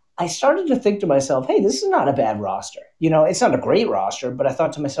 I started to think to myself, hey, this is not a bad roster. It's not a great roster, but I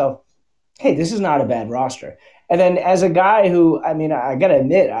thought to myself, hey, this is not a bad roster. And then as a guy who, I mean, I got to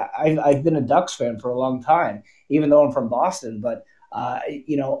admit, I've been a Ducks fan for a long time, even though I'm from Boston. But,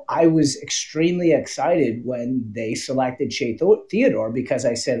 I was extremely excited when they selected Shea Theodore, because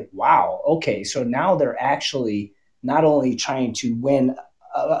I said, wow, okay, so now they're actually not only trying to win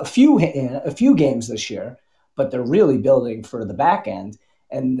a few games this year, but they're really building for the back end.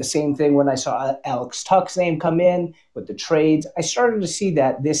 And the same thing when I saw Alex Tuch's name come in with the trades, I started to see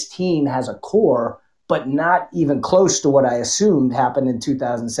that this team has a core, but not even close to what I assumed happened in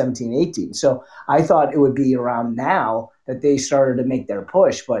 2017-18. So I thought it would be around now that they started to make their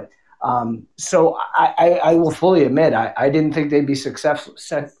push. But so I will fully admit, I didn't think they'd be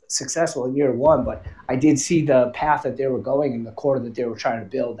successful in year one, but I did see the path that they were going and the core that they were trying to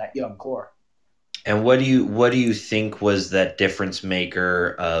build, that young core. And what do you think was that difference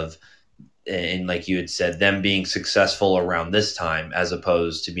maker of, and like you had said, them being successful around this time as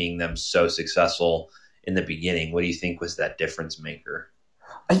opposed to being them so successful in the beginning? What do you think was that difference maker?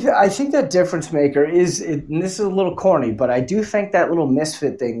 I think that difference maker and this is a little corny, but I do think that little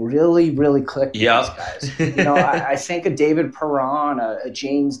misfit thing really, really clicked with these guys. I think a David Perron, a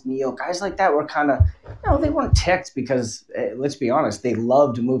James Neal, guys like that were kind of, they weren't ticked because, let's be honest, they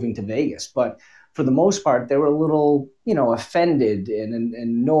loved moving to Vegas. But for the most part, they were a little, offended and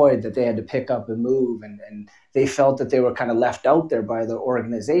annoyed that they had to pick up and move. And they felt that they were kind of left out there by the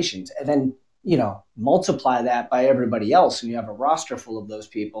organizations. And then, multiply that by everybody else, and you have a roster full of those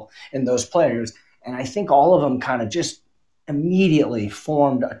people and those players. And I think all of them kind of just immediately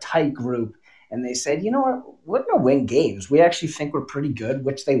formed a tight group. And they said, you know what, we're going to win games. We actually think we're pretty good,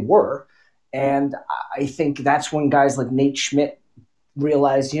 which they were. And I think that's when guys like Nate Schmidt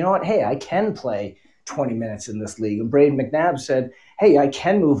realized, you know what, hey, I can play 20 minutes in this league. And Brayden McNabb said, hey, I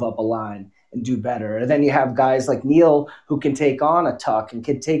can move up a line and do better. And then you have guys like Neal who can take on a Tuch and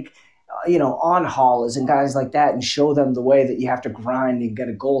can take, on haulers and guys like that and show them the way that you have to grind and get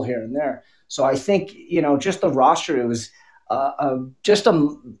a goal here and there. So I think, just the roster, it was just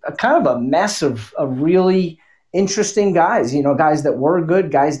a kind of a mess of really interesting guys, guys that were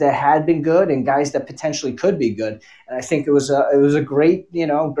good, guys that had been good, and guys that potentially could be good. And I think it was a great,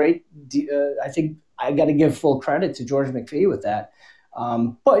 I think I got to give full credit to George McPhee with that.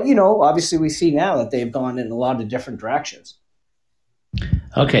 But, obviously we see now that they've gone in a lot of different directions.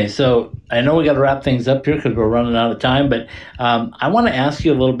 Okay, so I know we got to wrap things up here because we're running out of time, but I want to ask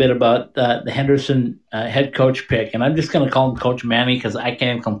you a little bit about the Henderson head coach pick, and I'm just going to call him Coach Manny because I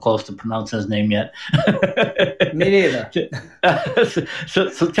can't come close to pronouncing his name yet. Me neither.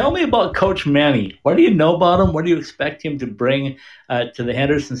 So tell me about Coach Manny. What do you know about him? What do you expect him to bring to the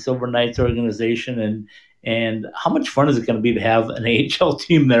Henderson Silver Knights organization, and how much fun is it going to be to have an AHL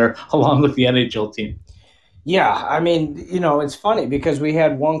team there along with the NHL team? Yeah, I mean, it's funny because we've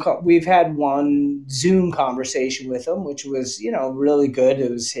had one Zoom conversation with him, which was, really good.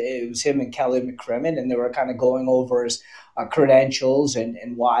 It was him and Kelly McCrimmon, and they were kind of going over his credentials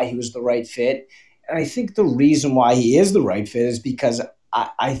and why he was the right fit. And I think the reason why he is the right fit is because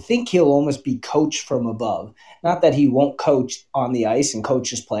I think he'll almost be coached from above. Not that he won't coach on the ice and coach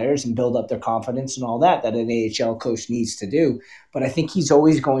his players and build up their confidence and all that an AHL coach needs to do, but I think he's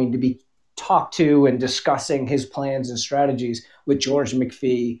always going to be talk to and discussing his plans and strategies with George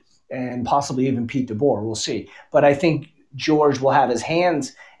McPhee and possibly even Pete DeBoer. We'll see. But I think George will have his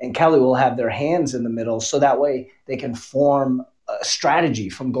hands and Kelly will have their hands in the middle, so that way they can form a strategy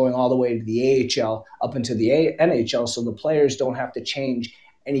from going all the way to the AHL up into the NHL, so the players don't have to change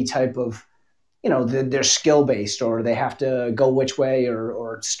any type of, they're skill based, or they have to go which way,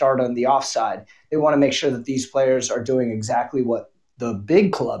 or start on the offside. They want to make sure that these players are doing exactly what the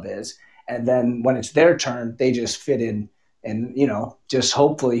big club is, and then when it's their turn, they just fit in and just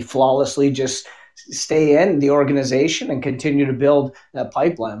hopefully flawlessly just stay in the organization and continue to build that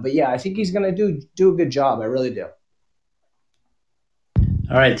pipeline. But yeah, I think he's going to do a good job. I really do.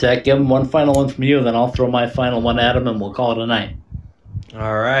 All right, Zach, give him one final one from you, then I'll throw my final one at him, and we'll call it a night.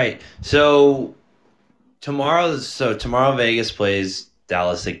 All right. So tomorrow Vegas plays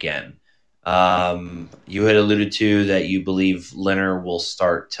Dallas again. You had alluded to that you believe Leonard will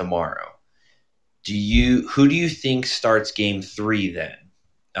start tomorrow. Who do you think starts game 3 then?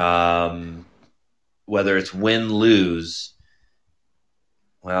 Whether it's win, lose.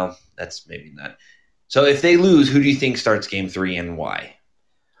 Well, that's maybe not. So if they lose, who do you think starts game 3 and why?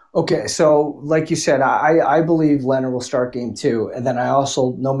 Okay, so like you said, I believe Leonard will start game 2, and then I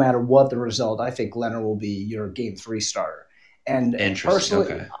also, no matter what the result, I think Leonard will be your game 3 starter. And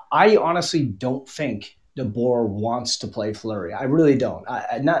personally, okay. I honestly don't think DeBoer wants to play Fleury. I really don't.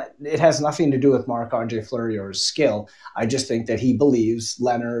 It has nothing to do with Marc-Andre Fleury or his skill. I just think that he believes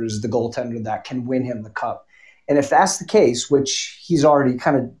Leonard is the goaltender that can win him the cup. And if that's the case, which he's already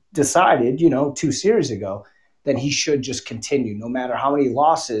kind of decided, 2 series ago, then he should just continue. No matter how many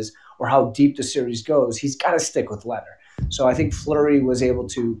losses or how deep the series goes, he's got to stick with Leonard. So I think Fleury was able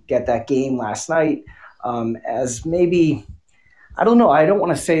to get that game last night as maybe, I don't know. I don't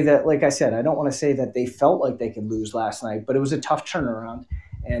want to say that, like I said, I don't want to say that they felt like they could lose last night, but it was a tough turnaround.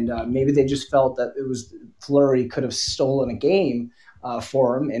 And maybe they just felt that Fleury could have stolen a game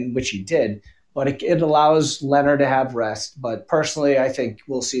for him, in which he did. But it allows Leonard to have rest. But personally, I think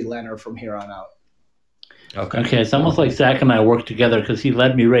we'll see Leonard from here on out. Okay, it's almost like Zach and I work together because he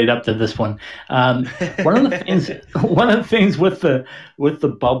led me right up to this one. One of the things with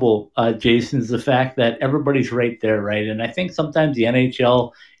the bubble, Jason, is the fact that everybody's right there, right? And I think sometimes the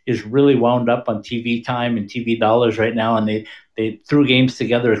NHL is really wound up on TV time and TV dollars right now, and they threw games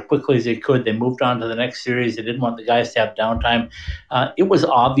together as quickly as they could. They moved on to the next series. They didn't want the guys to have downtime. It was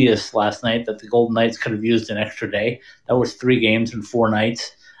obvious last night that the Golden Knights could have used an extra day. That was 3 games and 4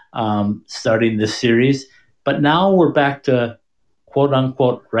 nights starting this series. But now we're back to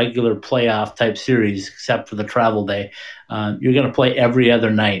quote-unquote regular playoff type series, except for the travel day. You're going to play every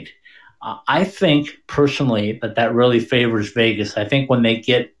other night. I think personally that really favors Vegas. I think when they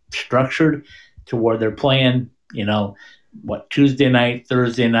get structured to where they're playing, Tuesday night,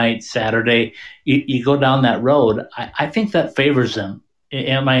 Thursday night, Saturday, you go down that road. I think that favors them.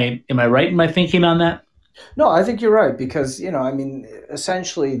 Am I right in my thinking on that? No, I think you're right because,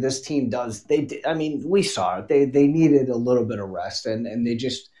 essentially this team we saw it. They needed a little bit of rest and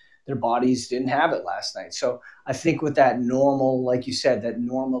their bodies didn't have it last night. So I think with that normal, like you said, that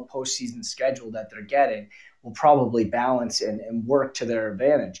normal postseason schedule that they're getting will probably balance and work to their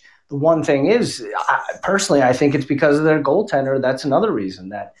advantage. The one thing is, personally, I think it's because of their goaltender. That's another reason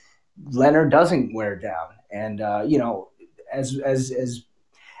that Leonard doesn't wear down. And,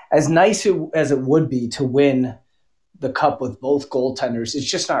 as nice as it would be to win the cup with both goaltenders, it's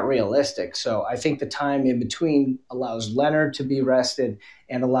just not realistic. So I think the time in between allows Leonard to be rested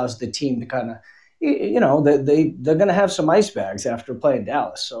and allows the team to kind of, they're going to have some ice bags after playing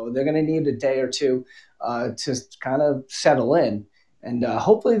Dallas. So they're going to need a day or two to kind of settle in. And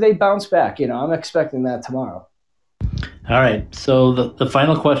hopefully they bounce back. I'm expecting that tomorrow. All right. So the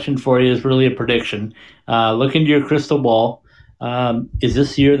final question for you is really a prediction. Look into your crystal ball. Is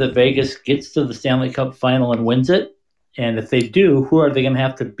this year that Vegas gets to the Stanley Cup final and wins it? And if they do, who are they going to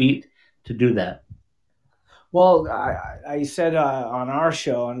have to beat to do that? Well, I said on our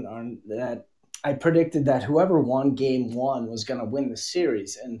show on that I predicted that whoever won Game 1 was going to win the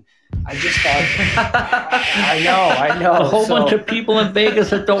series, and I just thought, I know, a whole bunch of people in Vegas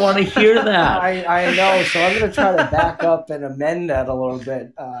that don't want to hear that. I know, so I'm going to try to back up and amend that a little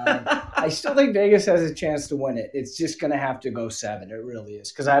bit. I still think Vegas has a chance to win it. It's just going to have to go 7. It really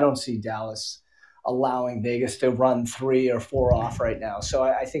is, because I don't see Dallas allowing Vegas to run 3 or 4 off right now. So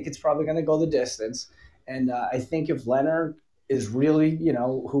I think it's probably going to go the distance. And I think if Leonard is really,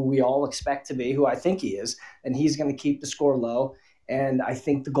 who we all expect to be, who I think he is, and he's going to keep the score low. And I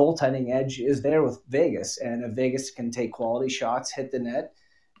think the goaltending edge is there with Vegas. And if Vegas can take quality shots, hit the net,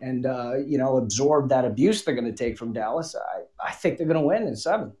 and, absorb that abuse they're going to take from Dallas, I think they're going to win in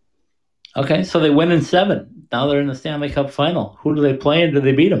 7. Okay, so they win in 7. Now they're in the Stanley Cup final. Who do they play and do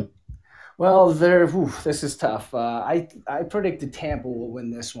they beat them? Well, this is tough. I predicted Tampa will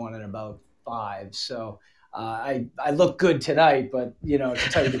win this one in about 5. So I look good tonight, but to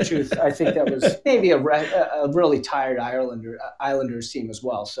tell you the truth, I think that was maybe a really tired Islanders team as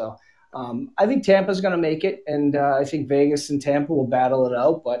well. So I think Tampa's going to make it, and I think Vegas and Tampa will battle it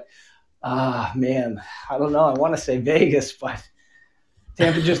out. But man, I don't know. I want to say Vegas, but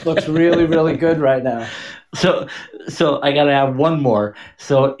Tampa just looks really, really good right now. So I got to have one more.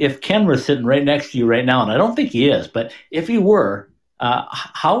 So if Ken was sitting right next to you right now, and I don't think he is, but if he were,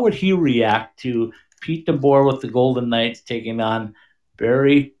 how would he react to Pete DeBoer with the Golden Knights taking on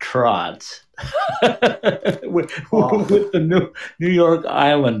Barry Trotz with the New York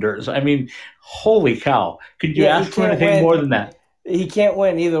Islanders? I mean, holy cow. Could you ask for anything more than that? He can't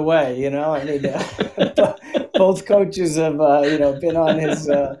win either way, I mean, both coaches have, been on his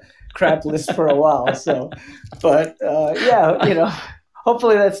crap list for a while. So, but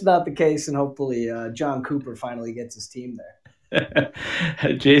hopefully that's not the case, and hopefully John Cooper finally gets his team there.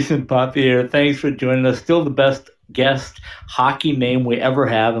 Jason Papier, thanks for joining us. Still the best guest hockey name we ever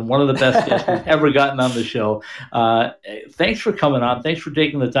have, and one of the best guests we've ever gotten on the show. Thanks for coming on. Thanks for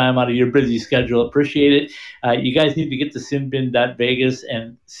taking the time out of your busy schedule. Appreciate it. You guys need to get to sinbin.vegas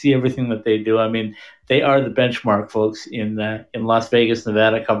and see everything that they do. I mean, they are the benchmark, folks, in Las Vegas,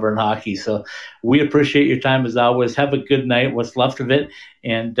 Nevada, covering hockey. So we appreciate your time as always. Have a good night, what's left of it,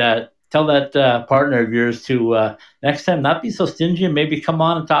 and tell that partner of yours to next time not be so stingy and maybe come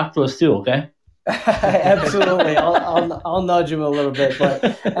on and talk to us too, okay? Absolutely. I'll nudge him a little bit,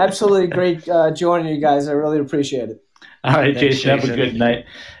 but absolutely great joining you guys. I really appreciate it. All right, thanks, Jason. Have a good night.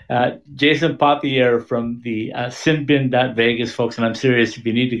 Jason Papier from the sinbin.vegas, folks, and I'm serious. If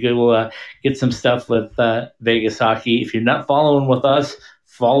you need to go get some stuff with Vegas hockey, if you're not following with us,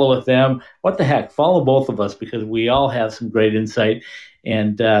 follow with them. What the heck? Follow both of us because we all have some great insight.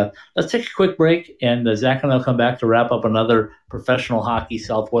 And let's take a quick break, and Zach and I will come back to wrap up another Professional Hockey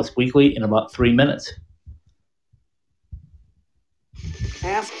Southwest Weekly in about 3 minutes.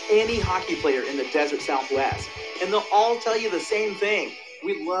 Ask any hockey player in the Desert Southwest, and they'll all tell you the same thing.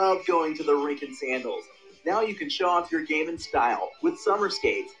 We love going to the rink in sandals. Now you can show off your game in style with summer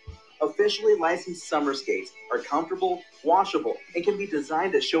skates. Officially licensed summer skates are comfortable, washable, and can be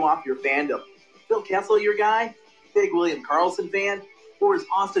designed to show off your fandom. Phil Kessel your guy? Big William Karlsson fan? Or is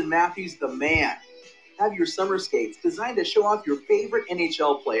Austin Matthews the man? Have your summer skates designed to show off your favorite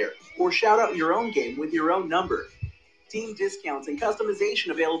NHL player or shout out your own game with your own number. Team discounts and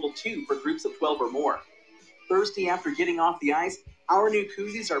customization available too for groups of 12 or more. Thirsty after getting off the ice? Our new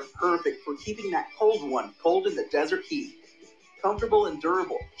koozies are perfect for keeping that cold one cold in the desert heat. Comfortable and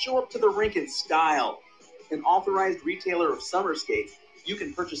durable, show up to the rink in style. An authorized retailer of summer skates, you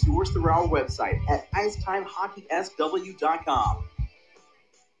can purchase yours through our website at IcetimeHockeySW.com.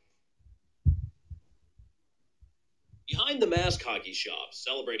 Behind the Mask Hockey Shop,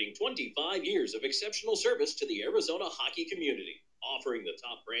 celebrating 25 years of exceptional service to the Arizona hockey community, offering the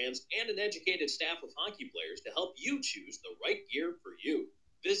top brands and an educated staff of hockey players to help you choose the right gear for you.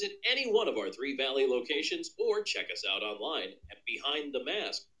 Visit any one of our 3 Valley locations or check us out online at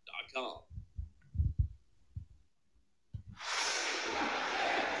BehindTheMask.com.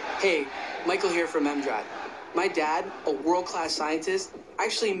 Hey, Michael here from M-Drive. My dad, a world-class scientist,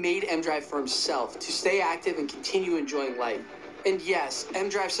 actually made M-Drive for himself to stay active and continue enjoying life. And yes,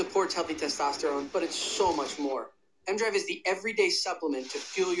 M-Drive supports healthy testosterone, but it's so much more. M-Drive is the everyday supplement to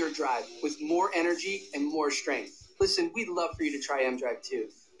fuel your drive with more energy and more strength. Listen, we'd love for you to try M-Drive too.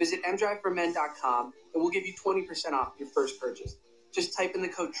 Visit mdriveformen.com and we'll give you 20% off your first purchase. Just type in the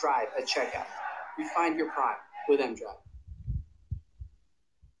code DRIVE at checkout. Refine your prime with M-Drive.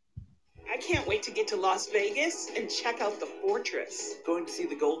 I can't wait to get to Las Vegas and check out the Fortress. Going to see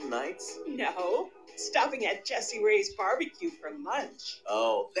the Golden Knights? No, stopping at Jesse Ray's Barbecue for lunch.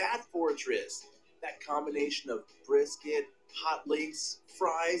 Oh, that Fortress. That combination of brisket, hot links,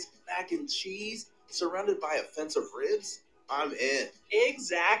 fries, mac and cheese, surrounded by a fence of ribs? I'm in.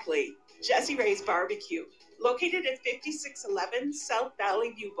 Exactly. Jesse Ray's Barbecue, located at 5611 South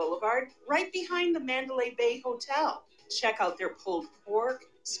Valley View Boulevard, right behind the Mandalay Bay Hotel. Check out their pulled pork,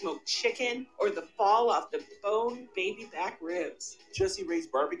 smoked chicken, or the fall off the bone baby back ribs. Jesse Ray's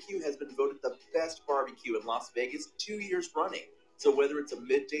Barbecue has been voted the best barbecue in Las Vegas 2 years running. So whether it's a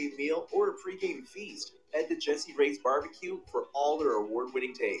midday meal or a pregame feast, head to Jesse Ray's Barbecue for all their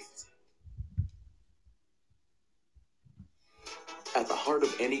award-winning tastes. At the heart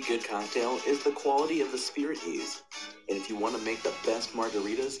of any good cocktail is the quality of the spirit used. And if you want to make the best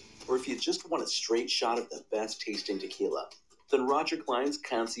margaritas, or if you just want a straight shot of the best tasting tequila, then Roger Klein's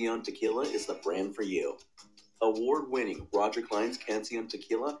Cancion Tequila is the brand for you. Award-winning Roger Klein's Cancion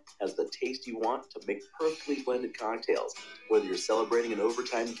Tequila has the taste you want to make perfectly blended cocktails, whether you're celebrating an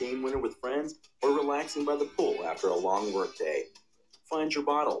overtime game winner with friends or relaxing by the pool after a long workday. Find your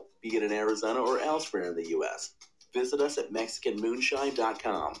bottle, be it in Arizona or elsewhere in the U.S. Visit us at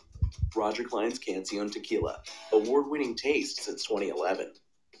MexicanMoonshine.com. Roger Klein's Cancion Tequila, award-winning taste since 2011.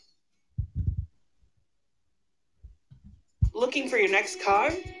 Looking for your next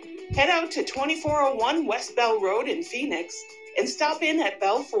car? Head out to 2401 West Bell Road in Phoenix and stop in at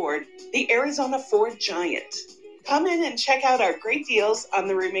Bell Ford, the Arizona Ford Giant. Come in and check out our great deals on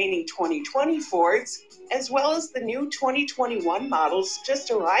the remaining 2020 Fords, as well as the new 2021 models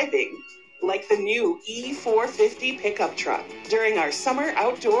just arriving, like the new E450 pickup truck during our summer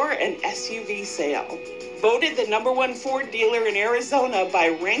outdoor and SUV sale. Voted the #1 Ford dealer in Arizona by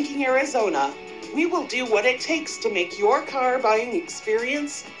Ranking Arizona, we will do what it takes to make your car buying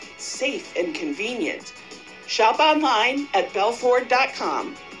experience safe and convenient. Shop online at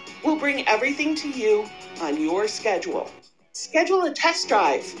bellford.com. We'll bring everything to you on your schedule. Schedule a test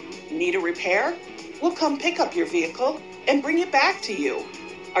drive. Need a repair? We'll come pick up your vehicle and bring it back to you.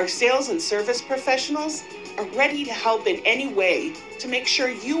 Our sales and service professionals are ready to help in any way to make sure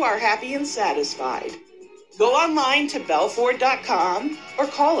you are happy and satisfied. Go online to bellford.com or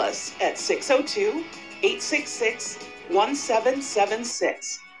call us at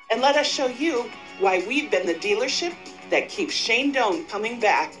 602-866-1776 and let us show you why we've been the dealership that keeps Shane Doan coming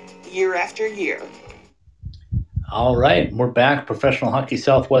back year after year. All right, we're back. Professional Hockey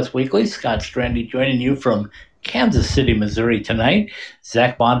Southwest Weekly. Scott Strandy joining you from Kansas City, Missouri tonight.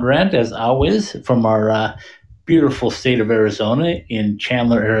 Zach Bondurant, as always, from our beautiful state of Arizona in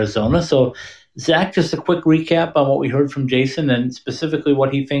Chandler, Arizona. So, Zach, just a quick recap on what we heard from Jason and specifically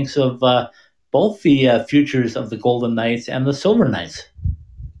what he thinks of both the futures of the Golden Knights and the Silver Knights.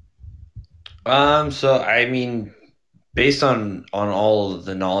 So I mean, based on all of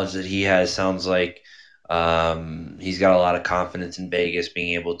the knowledge that he has, sounds like he's got a lot of confidence in Vegas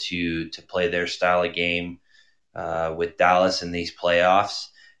being able to play their style of game with Dallas in these playoffs.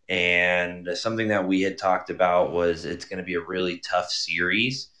 And something that we had talked about was it's going to be a really tough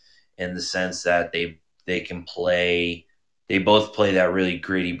series in the sense that they both play that really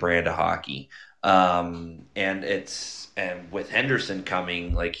gritty brand of hockey. And with Henderson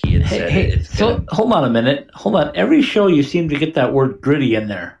coming, like he had said, hold on a minute. Hold on. Every show you seem to get that word gritty in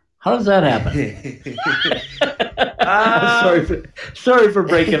there. How does that happen? Sorry for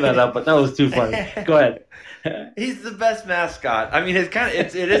breaking that up, but that was too funny. Go ahead. He's the best mascot. I mean, it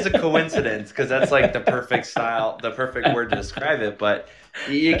is a coincidence because that's like the perfect style, the perfect word to describe it. But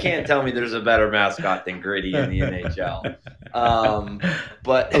you can't tell me there's a better mascot than Gritty in the NHL.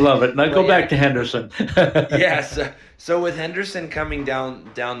 But I love it. Now go back to Henderson. Yes. So with Henderson coming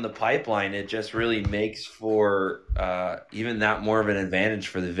down the pipeline, it just really makes for even that more of an advantage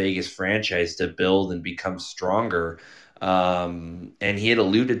for the Vegas franchise to build and become stronger. And he had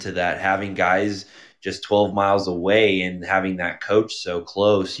alluded to that, having guys just 12 miles away and having that coach so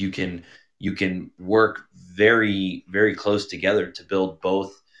close, you can work very, very close together to build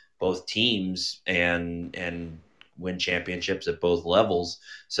both teams and win championships at both levels.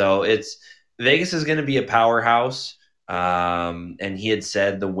 So Vegas is going to be a powerhouse. And he had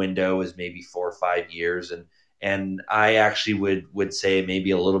said the window is maybe 4 or 5 years. And I actually would say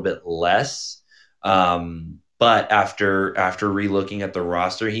maybe a little bit less. But after relooking at the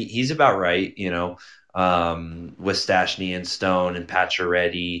roster, he's about right, with Stastny and Stone and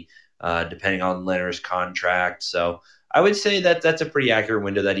Pacioretty, depending on Leonard's contract. So I would say that that's a pretty accurate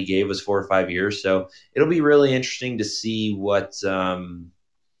window that he gave, was 4 or 5 years. So it'll be really interesting to see what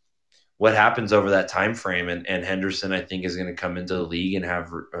happens over that time frame. And Henderson, I think, is going to come into the league and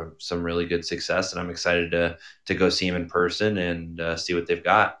have some really good success. And I'm excited to go see him in person and see what they've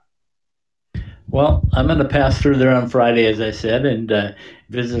got. Well, I'm going to pass through there on Friday, as I said, and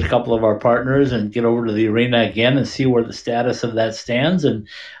visit a couple of our partners and get over to the arena again and see where the status of that stands. And,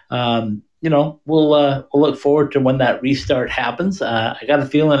 we'll look forward to when that restart happens. I got a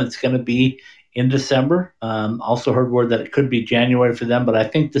feeling it's going to be in December. Also heard word that it could be January for them, but I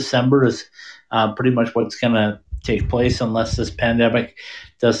think December is pretty much what's going to take place unless this pandemic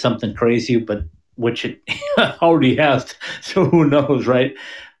does something crazy, but which it already has. So who knows, right?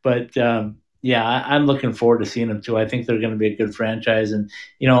 But, I'm looking forward to seeing them too. I think they're going to be a good franchise. And,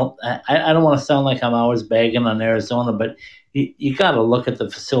 I don't want to sound like I'm always bagging on Arizona, but you got to look at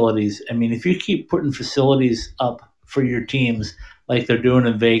the facilities. I mean, if you keep putting facilities up for your teams like they're doing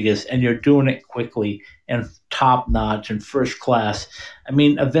in Vegas, and you're doing it quickly and top notch and first class, I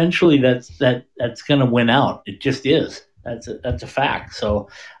mean, eventually that's going to win out. It just is. That's a fact. So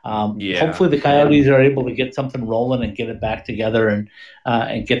Yeah. hopefully the Coyotes are able to get something rolling and get it back together and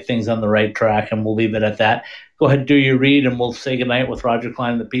get things on the right track. And we'll leave it at that. Go ahead and do your read, and we'll say goodnight with Roger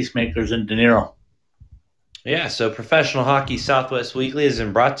Klein, the Peacemakers, and De Niro. Yeah, so Professional Hockey Southwest Weekly has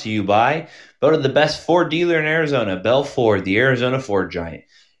been brought to you by voted the best Ford dealer in Arizona, Bell Ford, the Arizona Ford Giant.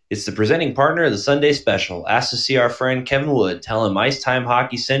 It's the presenting partner of the Sunday Special. Ask to see our friend Kevin Wood. Tell him Ice Time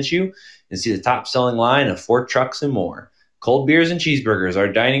Hockey sent you and see the top-selling line of Ford trucks and more. Cold beers and cheeseburgers.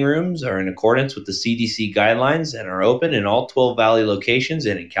 Our dining rooms are in accordance with the CDC guidelines and are open in all 12 Valley locations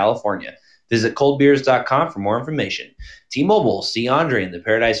and in California. Visit coldbeers.com for more information. T-Mobile. See Andre in the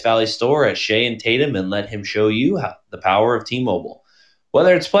Paradise Valley store at Shea and Tatum and let him show you the power of T-Mobile.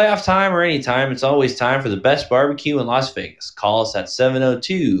 Whether it's playoff time or any time, it's always time for the best barbecue in Las Vegas. Call us at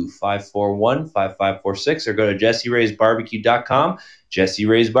 702-541-5546 or go to JesseRaysBarbecue.com. Jesse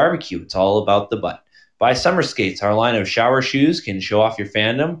Ray's Barbecue. It's all about the butt. Buy Summer Skates. Our line of shower shoes can show off your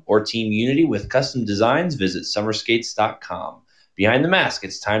fandom or team unity with custom designs. Visit summerskates.com. Behind the Mask,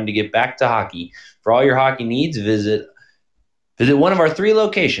 it's time to get back to hockey. For all your hockey needs, visit one of our 3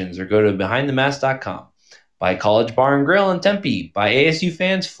 locations or go to behindthemask.com. By College Bar and Grill in Tempe. By ASU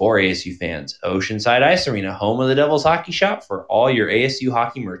fans for ASU fans. Oceanside Ice Arena, home of the Devil's Hockey Shop for all your ASU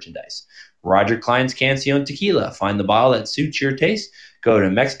hockey merchandise. Roger Klein's Cancion Tequila. Find the bottle that suits your taste. Go to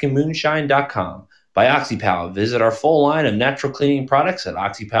MexicanMoonshine.com. By OxyPow. Visit our full line of natural cleaning products at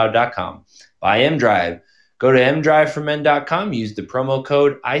OxyPow.com. By M-Drive. Go to mdriveformen.com. Use the promo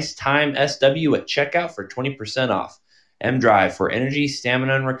code ICETIMESW at checkout for 20% off. M-Drive for energy,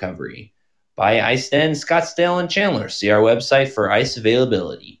 stamina, and recovery. By Ice Den, Scottsdale, and Chandler. See our website for ice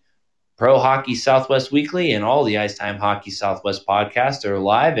availability. Pro Hockey Southwest Weekly and all the Ice Time Hockey Southwest podcasts are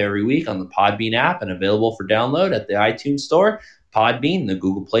live every week on the Podbean app and available for download at the iTunes Store, Podbean, the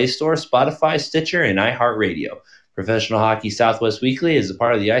Google Play Store, Spotify, Stitcher, and iHeartRadio. Professional Hockey Southwest Weekly is a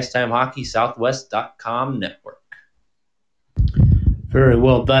part of the IcetimeHockeySouthwest.com network. Very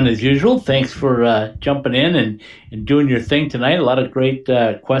well done as usual. Thanks for jumping in and doing your thing tonight. A lot of great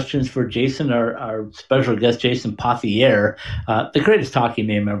questions for Jason, our special guest, Jason Pothier. The greatest hockey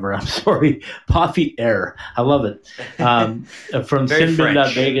name ever. I'm sorry. Pothier. I love it. From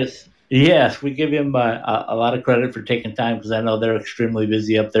Sinbin.Vegas. Yes, we give him a lot of credit for taking time because I know they're extremely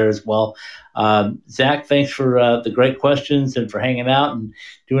busy up there as well. Zach, thanks for the great questions and for hanging out and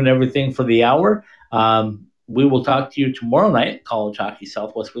doing everything for the hour. We will talk to you tomorrow night, College Hockey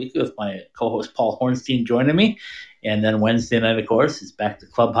Southwest Weekly, with my co-host Paul Hornstein joining me. And then Wednesday night, of course, is back to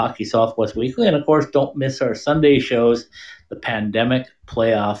Club Hockey Southwest Weekly. And, of course, don't miss our Sunday shows, the Pandemic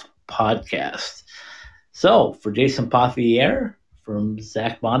Playoff Podcast. So, for Jason Pothier, from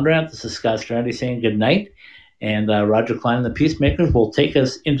Zach Bondurant, this is Scott Strandy saying good night. And Roger Klein and the Peacemakers will take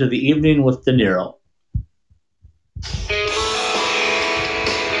us into the evening with De Niro.